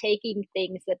actually taking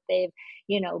things that they've,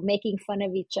 making fun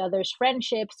of each other's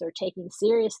friendships or taking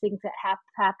serious things that have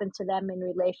happened to them in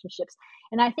relationships.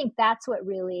 And I think that's what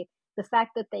really, the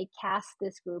fact that they cast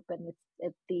this group and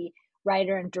it's the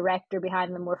writer and director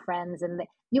behind them were friends, and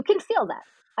you can feel that.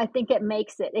 I think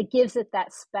it gives it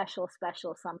that special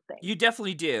something. You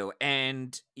definitely do,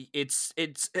 and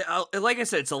like I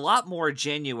said, it's a lot more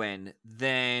genuine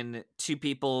than two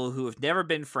people who have never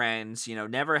been friends,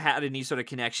 never had any sort of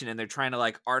connection, and they're trying to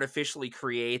like artificially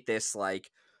create this like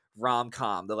rom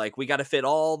com. They're like, we got to fit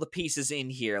all the pieces in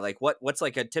here, like what's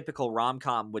like a typical rom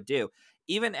com would do.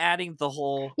 Even adding the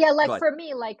whole. Yeah, Go like ahead. for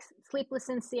me, like Sleepless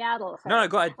in Seattle. No, no, Sorry,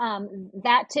 go ahead.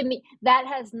 that to me, that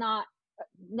has not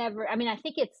never. I mean, I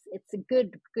think it's a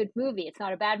good movie. It's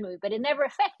not a bad movie, but it never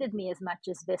affected me as much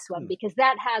as this one Hmm. because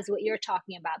that has what you're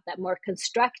talking about, that more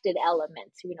constructed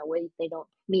element. Where they don't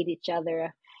meet each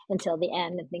other until the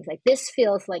end and things like this.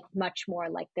 Feels like much more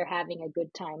like they're having a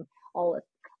good time all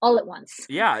at once.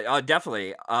 Yeah,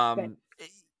 definitely. But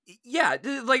Yeah,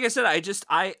 like I said,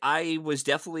 I was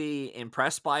definitely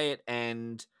impressed by it,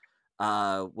 and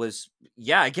was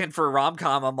yeah, again for a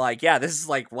rom-com, I'm like, yeah, this is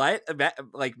like what?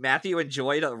 Like Matthew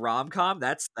enjoyed a rom-com?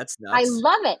 That's I nuts.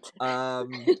 love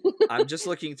Um it. I'm just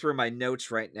looking through my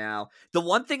notes right now. The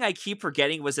one thing I keep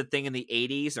forgetting was a thing in the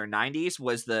 80s or 90s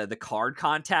was the card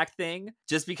contact thing.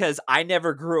 Just because I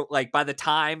never grew like by the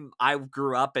time I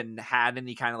grew up and had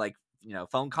any kind of like,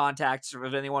 phone contacts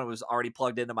with anyone, it was already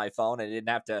plugged into my phone. I didn't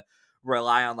have to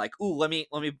rely on like, ooh, let me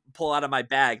pull out of my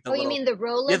bag the Oh, you little. mean the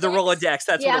Yeah, the Rolodex? Rolodex,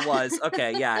 that's what Yeah. it was.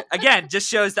 Okay, yeah. Again, just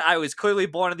shows that I was clearly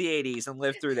born in the 80s and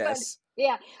lived through But this.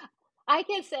 yeah, I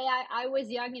can say I was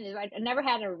young and I never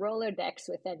had a Rolodex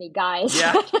with any guys.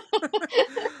 Yeah.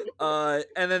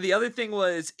 And then the other thing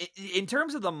was in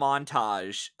terms of the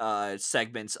montage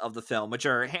segments of the film, which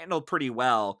are handled pretty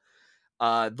well.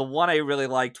 The one I really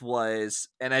liked was,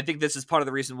 and I think this is part of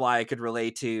the reason why I could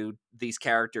relate to these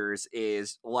characters,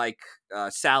 is like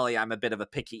Sally, I'm a bit of a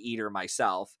picky eater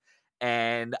myself.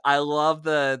 And I love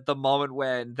the moment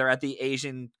when they're at the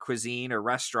Asian cuisine or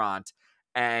restaurant,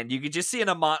 and you could just see in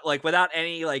a like without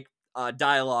any like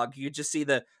dialogue, you could just see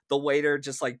the waiter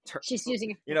just like She's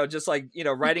using just like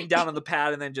writing down on the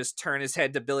pad and then just turn his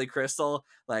head to Billy Crystal,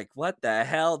 like, what the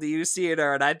hell do you see in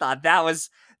her? And I thought that was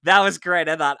great.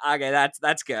 I thought, okay,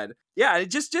 that's good. Yeah, it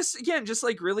just again, just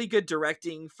like really good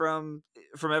directing from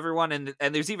everyone, and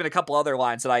there's even a couple other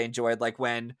lines that I enjoyed, like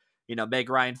when Meg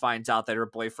Ryan finds out that her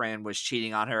boyfriend was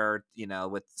cheating on her,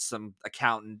 with some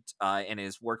accountant in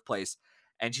his workplace.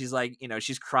 And she's like,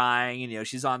 she's crying and,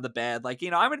 she's on the bed, like, I'm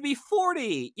going to be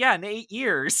 40. Yeah, in 8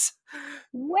 years.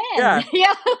 when? Yeah.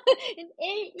 Yeah, in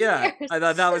 8 Yeah. years. I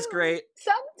thought that was Soon. great.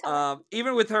 Sometime.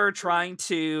 Even with her trying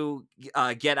to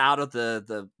get out of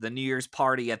the New Year's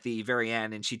party at the very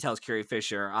end, and she tells Carrie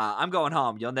Fisher, I'm going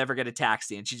home. You'll never get a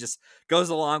taxi. And she just goes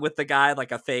along with the guy,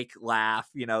 like a fake laugh,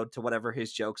 to whatever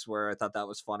his jokes were. I thought that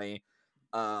was funny.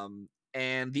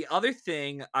 And the other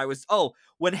thing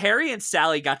when Harry and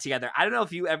Sally got together, I don't know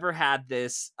if you ever had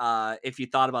this, if you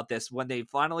thought about this, when they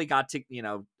finally got to,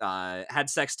 had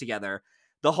sex together,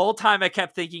 the whole time I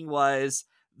kept thinking was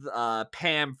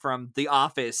Pam from The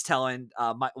Office telling,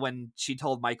 when she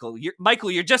told Michael,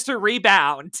 you're just a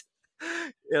rebound.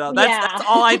 That's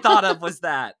all I thought of was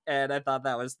that. And I thought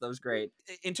that was great.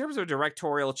 In terms of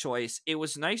directorial choice, it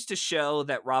was nice to show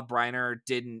that Rob Reiner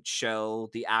didn't show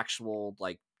the actual,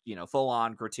 like, full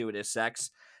on gratuitous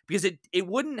sex, because it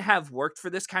wouldn't have worked for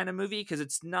this kind of movie, because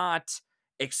it's not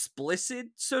explicit,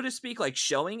 so to speak, like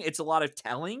showing. It's a lot of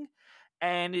telling.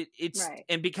 And it's Right.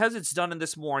 and because it's done in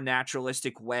this more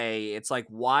naturalistic way, it's like,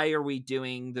 why are we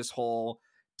doing this whole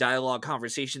dialogue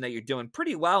conversation that you're doing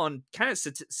pretty well and kind of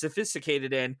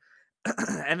sophisticated in,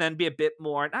 and then be a bit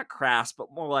more, not crass, but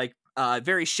more like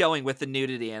very showing with the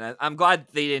nudity. And I'm glad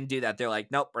they didn't do that. They're like,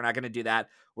 nope, we're not going to do that.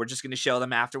 We're just going to show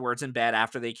them afterwards in bed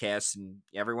after they kiss, and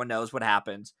everyone knows what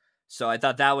happens. So I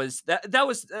thought that was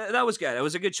good. It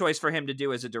was a good choice for him to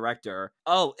do as a director.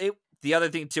 The other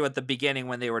thing too, at the beginning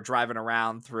when they were driving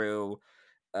around through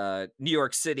New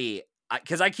York City,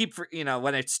 because I keep,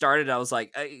 when it started, I was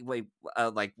like, hey, wait,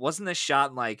 like, wasn't this shot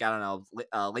in, like, I don't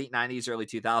know, late 90s, early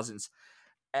 2000s?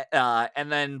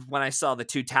 And then when I saw the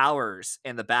two towers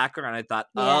in the background, I thought,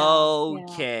 Yeah.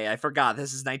 okay, I forgot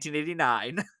this is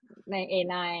 1989.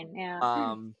 89.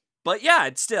 Yeah. But yeah,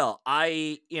 it's still,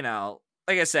 like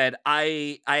I said,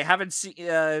 I haven't seen,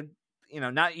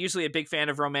 not usually a big fan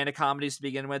of romantic comedies to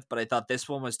begin with, but I thought this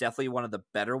one was definitely one of the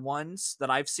better ones that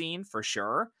I've seen for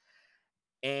sure.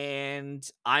 And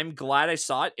I'm glad I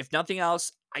saw it. If nothing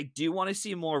else, I do want to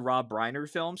see more Rob Reiner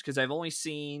films, because I've only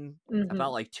seen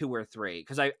about like 2 or 3.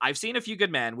 Because I've seen A Few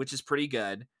Good Men, which is pretty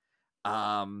good.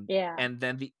 Yeah. And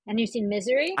then And you've seen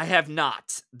Misery? I have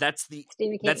not. That's the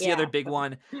other big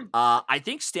one. I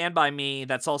think Stand By Me,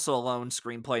 that's also a lone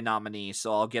screenplay nominee,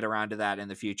 so I'll get around to that in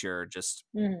the future. Just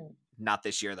not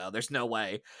this year though. There's no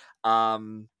way.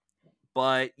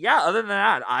 But yeah, other than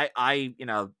that, I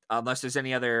unless there's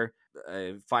any other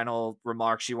final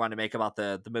remarks you want to make about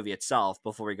the movie itself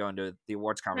before we go into the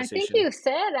awards I think conversation. you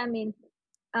said,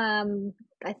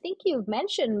 I think you've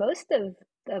mentioned most of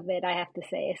it, I have to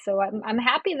say. So I'm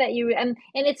happy that and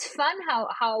it's fun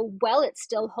how well it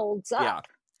still holds up. Yeah.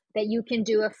 That you can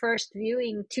do a first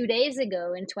viewing 2 days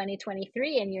ago in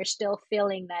 2023 and you're still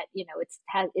feeling that,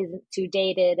 isn't too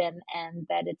dated, and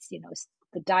that it's,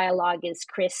 the dialogue is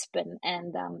crisp,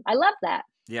 and I love that.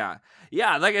 Yeah.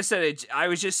 Like I said, I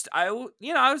was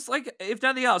like, if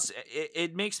nothing else,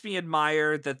 it makes me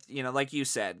admire that, like you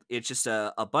said, it's just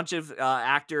a bunch of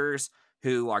actors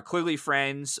who are clearly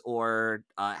friends, or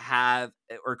have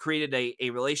or created a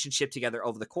relationship together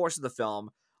over the course of the film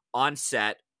on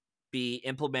set, be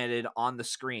implemented on the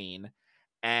screen.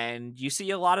 And you see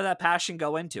a lot of that passion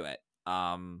go into it,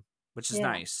 which is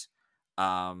nice.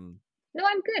 No,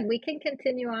 I'm good. We can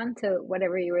continue on to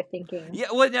whatever you were thinking. Yeah,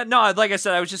 well, no, like I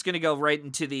said, I was just going to go right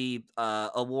into the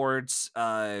awards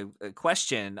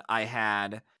question I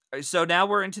had. So now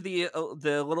we're into the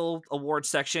little awards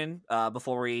section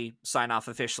before we sign off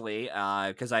officially,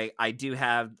 because I do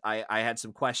have I had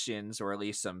some questions, or at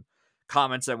least some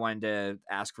comments I wanted to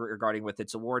ask regarding with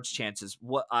its awards chances.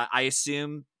 What I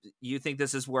assume you think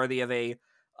this is worthy of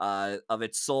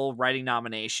its sole writing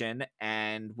nomination,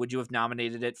 and would you have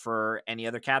nominated it for any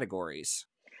other categories?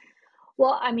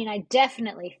 Well, I mean, I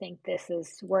definitely think this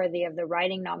is worthy of the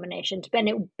writing nominations, but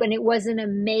it was an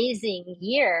amazing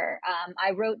year.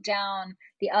 I wrote down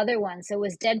the other ones. So it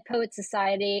was Dead Poet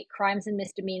Society, Crimes and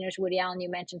Misdemeanors, Woody Allen, you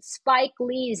mentioned, Spike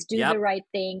Lee's Do the Yep. Right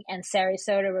Thing, and Sarah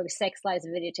Soderbergh's Sex, Lies,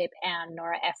 and Videotape, and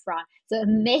Nora Ephron. It's an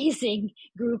amazing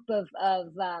group of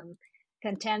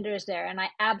contenders there, and I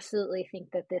absolutely think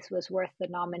that this was worth the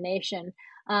nomination.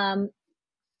 Um,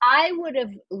 I would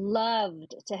have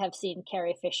loved to have seen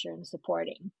Carrie Fisher in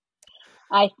supporting.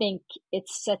 I think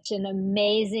it's such an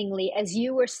amazingly, as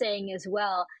you were saying as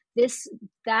well, this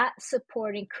that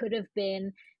supporting could have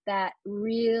been that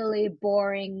really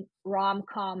boring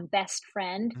rom-com best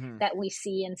friend Mhm. that we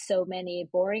see in so many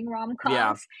boring Yeah.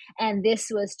 rom-coms, and this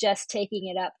was just taking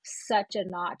it up such a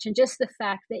notch. And just the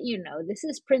fact that, this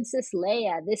is Princess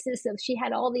Leia, this is, she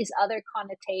had all these other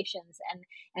connotations,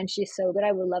 and she's so good.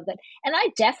 I would love that. And I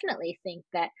definitely think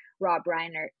that Rob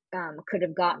Reiner could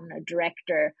have gotten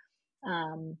a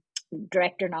um,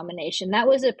 director nomination. That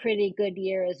was a pretty good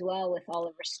year as well, with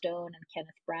Oliver Stone and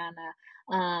Kenneth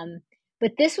Branagh.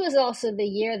 But this was also the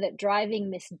year that Driving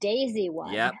Miss Daisy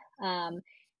won. Yep.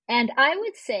 And I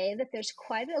would say that there's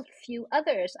quite a few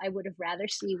others I would have rather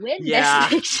see win Best Yeah.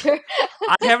 Picture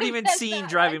I haven't even than seen that one.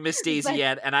 Driving Miss Daisy But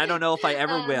yet, and I don't know if I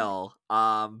ever um, will.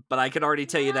 But I can already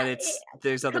tell you that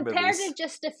there's other compared to movies.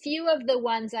 just a few of the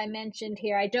ones I mentioned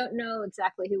here, I don't know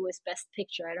exactly who was Best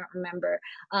Picture. I don't remember.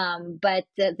 But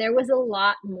there was a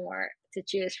lot more to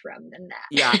choose from than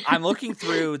Yeah, that. I'm looking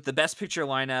through the Best Picture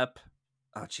lineup.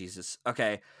 Oh Jesus.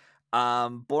 Okay.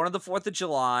 Born on the 4th of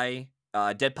July,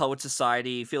 Dead Poet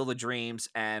Society, Field of Dreams,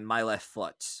 and My Left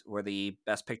Foot were the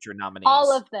Best Picture All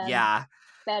nominees. of them Yeah.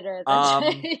 better than Um.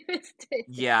 Davis Daisy.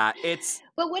 Yeah. It's.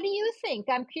 But what do you think?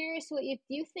 I'm curious what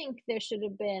you think there should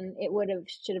have been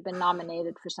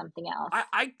nominated for something else,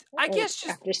 I guess just.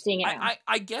 after seeing it now.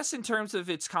 I guess in terms of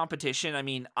its competition, I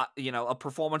mean, a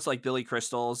performance like Billy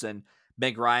Crystal's and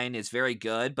Meg Ryan is very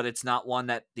good, but it's not one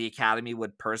that the Academy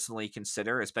would personally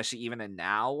consider, especially even in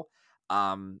now.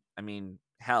 I mean,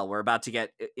 hell, we're about to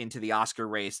get into the Oscar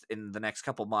race in the next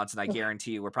couple months, and I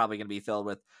guarantee you we're probably going to be filled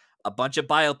with a bunch of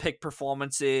biopic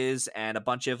performances and a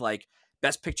bunch of like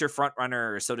best picture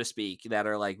frontrunners, so to speak, that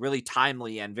are like really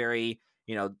timely and very,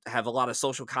 have a lot of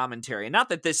social commentary. And not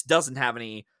that this doesn't have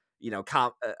any,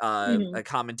 Hmm. a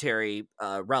commentary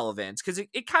relevance, because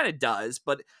it kind of does,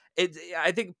 but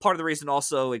I think part of the reason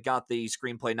also it got the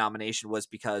screenplay nomination was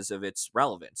because of its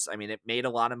relevance. I mean, it made a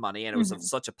lot of money and it was Hmm.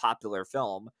 such a popular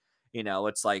film.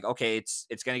 It's like, okay,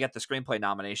 it's going to get the screenplay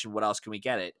nomination. What else can we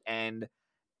get it? And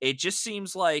it just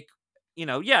seems like,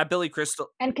 yeah, Billy Crystal.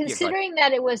 And Yeah, go ahead. considering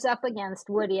that it was up against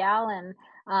Woody Allen,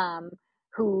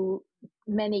 who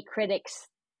many critics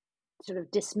sort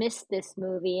of dismissed this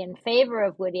movie in favor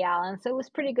of Woody Allen, so it was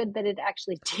pretty good that it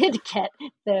actually did get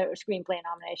the screenplay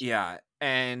nomination. Yeah,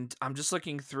 and I'm just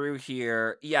looking through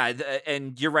here. Yeah,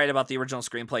 and you're right about the original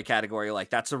screenplay category.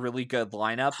 Like, that's a really good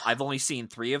lineup. I've only seen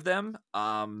 3 of them.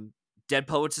 Dead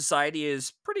Poet Society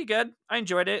is pretty good. I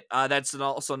enjoyed it. That's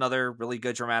also another really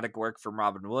good dramatic work from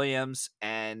Robin Williams.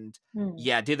 And Hmm.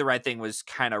 yeah, Do the Right Thing was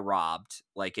kind of robbed.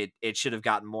 Like, it should have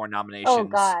gotten more Oh nominations.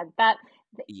 God, that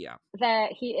Yeah.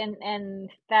 that he and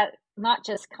that not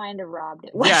just kind of robbed,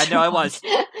 it Yeah, was no, it robbed. was.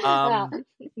 Yeah, Um,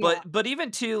 yeah, but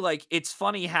even too, like, it's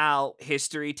funny how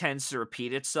history tends to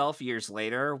repeat itself years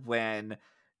later when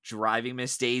Driving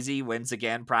Miss Daisy wins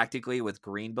again practically with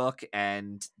Green Book,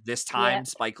 and this yeah, time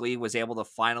Spike Lee was able to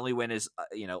finally win his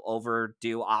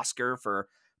overdue Oscar for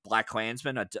Black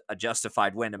Klansman, a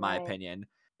justified win in my right. opinion.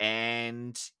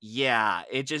 And yeah,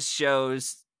 it just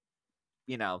shows,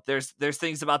 there's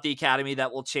things about the Academy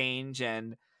that will change,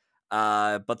 and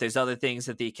but there's other things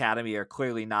that the Academy are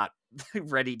clearly not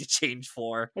ready to change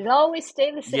for. It always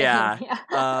stay the same. Yeah.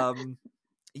 Yeah. Um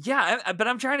yeah, but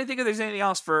I'm trying to think if there's anything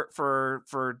else for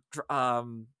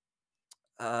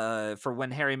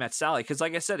When Harry Met Sally, cuz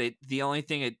like I said, the only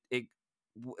thing it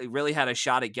really had a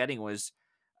shot at getting was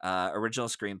original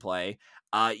screenplay.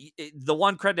 The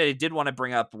one credit I did want to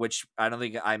bring up, which I don't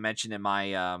think I mentioned in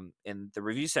my in the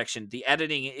review section, the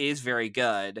editing is very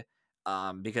good.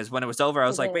 Because when it was over, I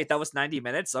was It like, wait, is. that was 90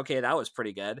 minutes? Okay, that was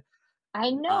pretty good. I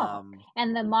know. Um,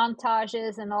 And the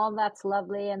montages and all that's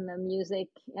lovely, and the music.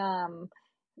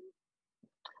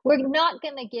 We're not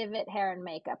gonna give it hair and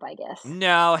makeup, I guess.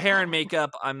 no, hair and makeup,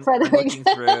 I'm For the I'm wigs.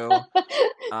 looking through.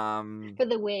 Um, For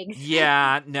the wigs.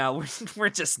 yeah, no, we're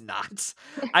just not.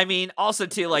 I mean, also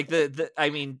too, like I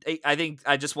mean, I think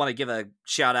I just want to give a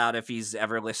shout out if he's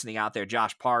ever listening out there,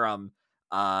 Josh Parham.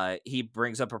 He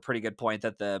brings up a pretty good point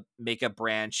that the makeup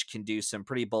branch can do some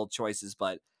pretty bold choices,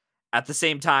 but at the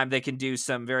same time, they can do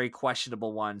some very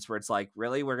questionable ones where it's like,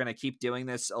 really, we're gonna keep doing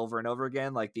this over and over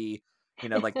again, like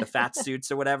like the fat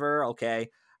suits or whatever. Okay,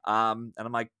 and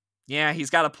I'm like, yeah, he's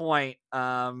got a point.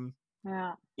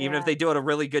 Yeah, Even if yeah. they do it a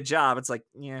really good job, it's like,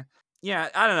 yeah,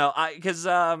 I don't know, because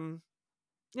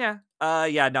yeah,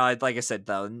 yeah, no, like I said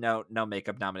though, no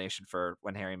makeup nomination for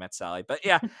When Harry Met Sally, but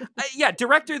yeah, yeah,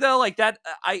 director though, like that,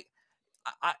 I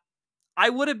I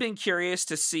would have been curious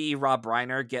to see Rob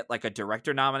Reiner get like a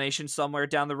director nomination somewhere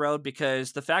down the road,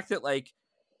 because the fact that like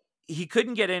he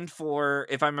couldn't get in for,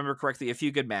 if I remember correctly, A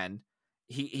Few Good Men.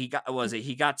 He got,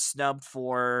 he got snubbed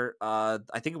for I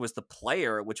think it was The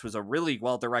Player, which was a really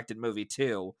well directed movie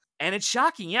too. And it's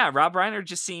shocking, yeah. Rob Reiner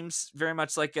just seems very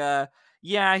much like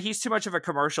yeah, he's too much of a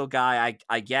commercial guy,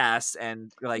 I guess,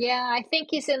 and like Yeah, I think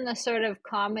he's in the sort of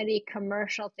comedy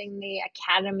commercial thing. The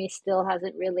Academy still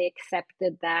hasn't really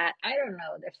accepted that. I don't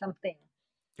know. There's something.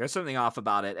 there's something off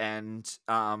about it, and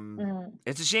Mm.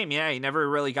 it's a shame. Yeah, he never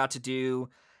really got to do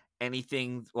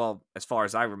anything, well, as far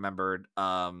as I remembered,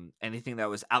 anything that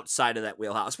was outside of that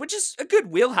wheelhouse, which is a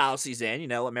good wheelhouse he's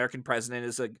in. American President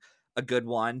is a good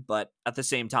one, but at the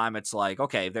same time, it's like,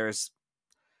 okay, there's,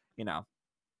 you know,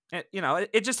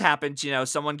 it just happens.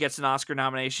 Someone gets an Oscar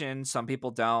nomination, some people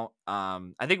don't.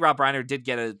 I think Rob Reiner did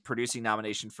get a producing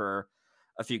nomination for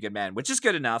A Few Good Men, which is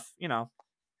good enough.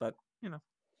 But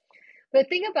But the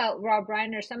thing about Rob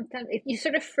Reiner, sometimes if you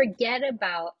sort of forget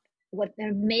about what an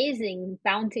amazing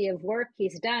bounty of work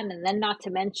he's done, and then not to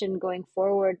mention going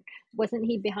forward, wasn't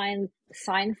he behind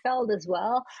Seinfeld as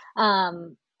well?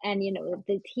 And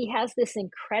he has this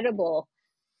incredible,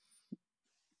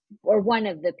 or one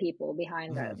of the people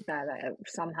behind mhm. that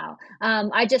somehow.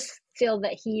 I just feel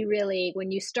that he really,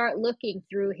 when you start looking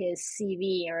through his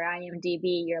CV or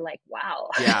IMDb, you're like,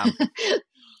 wow. Yeah.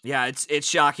 Yeah, it's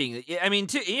shocking. I mean,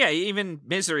 yeah, even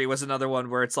Misery was another one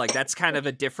where it's like that's kind of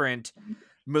a different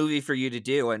movie for you to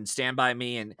do, and Stand by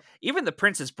Me, and even The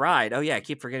Princess Bride. Oh yeah, I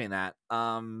keep forgetting that.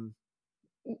 My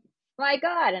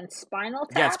God, and Spinal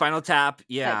Yeah, Tap, Spinal Tap. like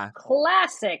Yeah,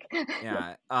 classic.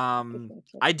 yeah.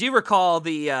 I do recall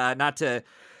the not to.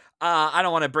 I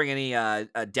don't want to bring any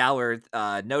dour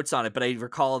notes on it, but I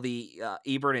recall the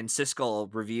Ebert and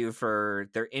Siskel review for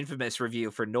their infamous review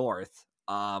for North.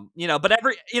 But Oh,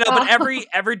 every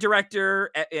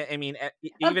director, I mean, of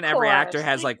even every actor course.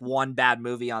 has like one bad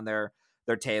movie on their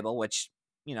table,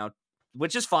 you know,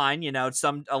 which is fine.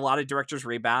 A lot of directors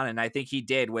rebound, and I think he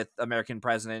did with American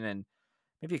President and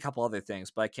maybe a couple other things,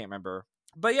 but I can't remember.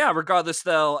 But yeah, regardless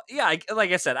though, yeah,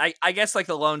 like I said, I guess like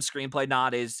the lone screenplay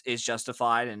nod is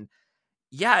justified, and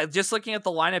yeah, just looking at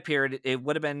the lineup here, it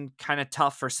would have been kind of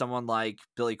tough for someone like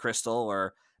Billy Crystal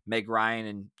or Meg Ryan,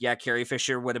 and yeah, Carrie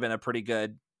Fisher would have been a pretty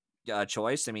good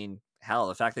choice. I mean, hell,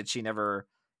 the fact that she never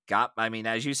got, I mean,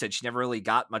 as you said, she never really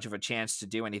got much of a chance to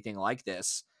do anything like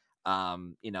this,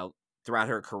 throughout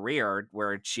her career,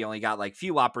 where she only got like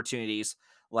few opportunities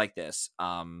like this.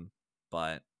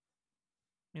 But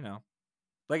you know,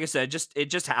 like I said, it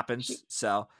just happens.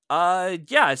 So,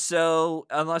 yeah. So,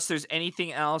 unless there's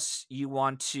anything else you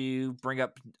want to bring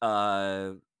up,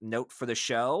 note for the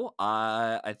show,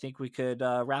 I think we could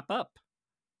wrap up.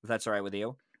 If that's all right with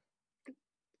you.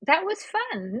 That was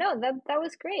fun. No, that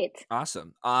was great.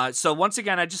 Awesome. So once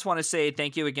again, I just want to say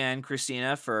thank you again,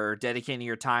 Christina, for dedicating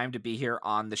your time to be here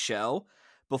on the show.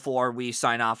 Before we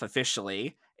sign off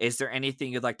officially, is there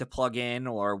anything you'd like to plug in,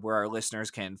 or where our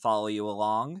listeners can follow you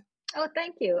along? Oh,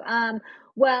 thank you.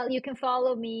 Well, you can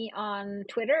follow me on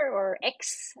Twitter, or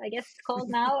X, I guess it's called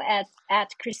now, at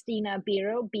Christina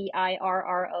Birro,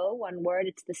 Birro, one word.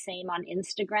 It's the same on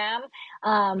Instagram.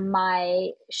 My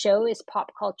show is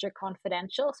Pop Culture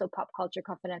Confidential, so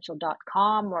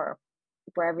popcultureconfidential.com, or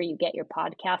wherever you get your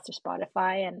podcast, or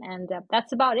Spotify, and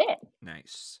that's about it.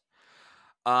 Nice.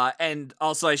 And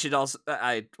also,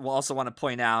 I will also want to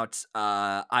point out,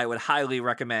 I would highly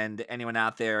recommend anyone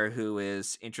out there who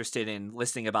is interested in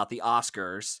listening about the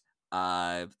Oscars,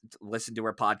 listen to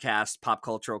our podcast, Pop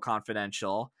Cultural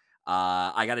Confidential.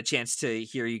 I got a chance to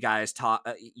hear you guys talk,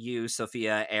 you,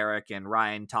 Sophia, Eric, and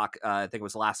Ryan talk. I think it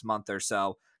was last month or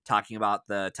so, talking about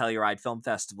the Telluride Film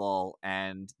Festival,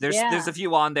 and there's a Yeah.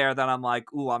 few on there that I'm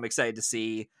like, ooh, I'm excited to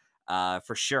see,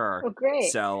 for sure. Oh,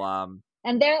 great. So,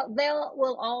 And they'll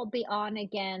will all be on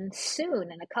again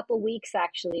soon, in a couple weeks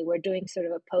actually. We're doing sort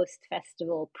of a post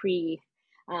festival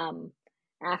um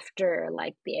after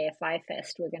like the AFI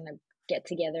Fest. We're gonna get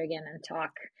together again and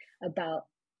talk about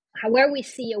where we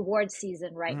see award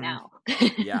season right Mhm. now.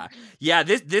 Yeah.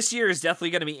 This year is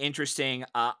definitely going to be interesting.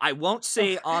 I won't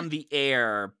say Oof. on the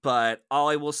air, but all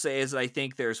I will say is that I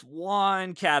think there's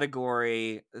one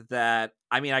category that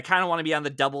I mean I kind of want to be on the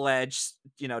double edge,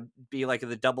 be like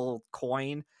the double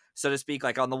coin, so to speak.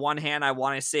 Like on the one hand, I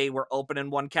want to say we're open in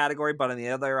one category, but on the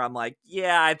other, I'm like,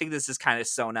 yeah, I think this is kind of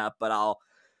sewn up. But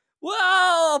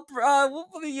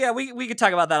yeah, we could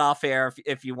talk about that off air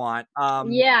if you want.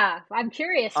 Yeah, I'm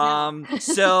curious now.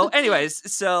 So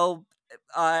anyways,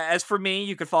 as for me,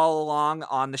 you could follow along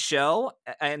on the show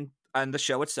and on the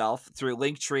show itself through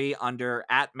Linktree under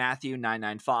at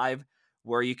Matthew995,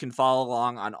 where you can follow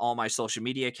along on all my social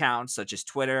media accounts such as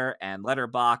Twitter and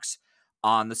Letterboxd.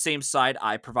 On the same site,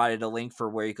 I provided a link for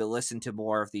where you could listen to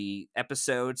more of the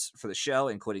episodes for the show,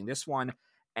 including this one.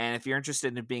 And if you're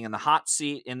interested in being in the hot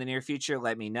seat in the near future,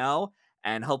 let me know.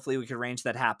 And hopefully we can arrange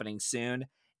that happening soon.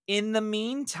 In the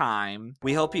meantime,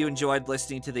 we hope you enjoyed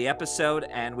listening to the episode,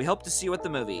 and we hope to see you at the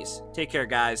movies. Take care,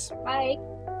 guys. Bye.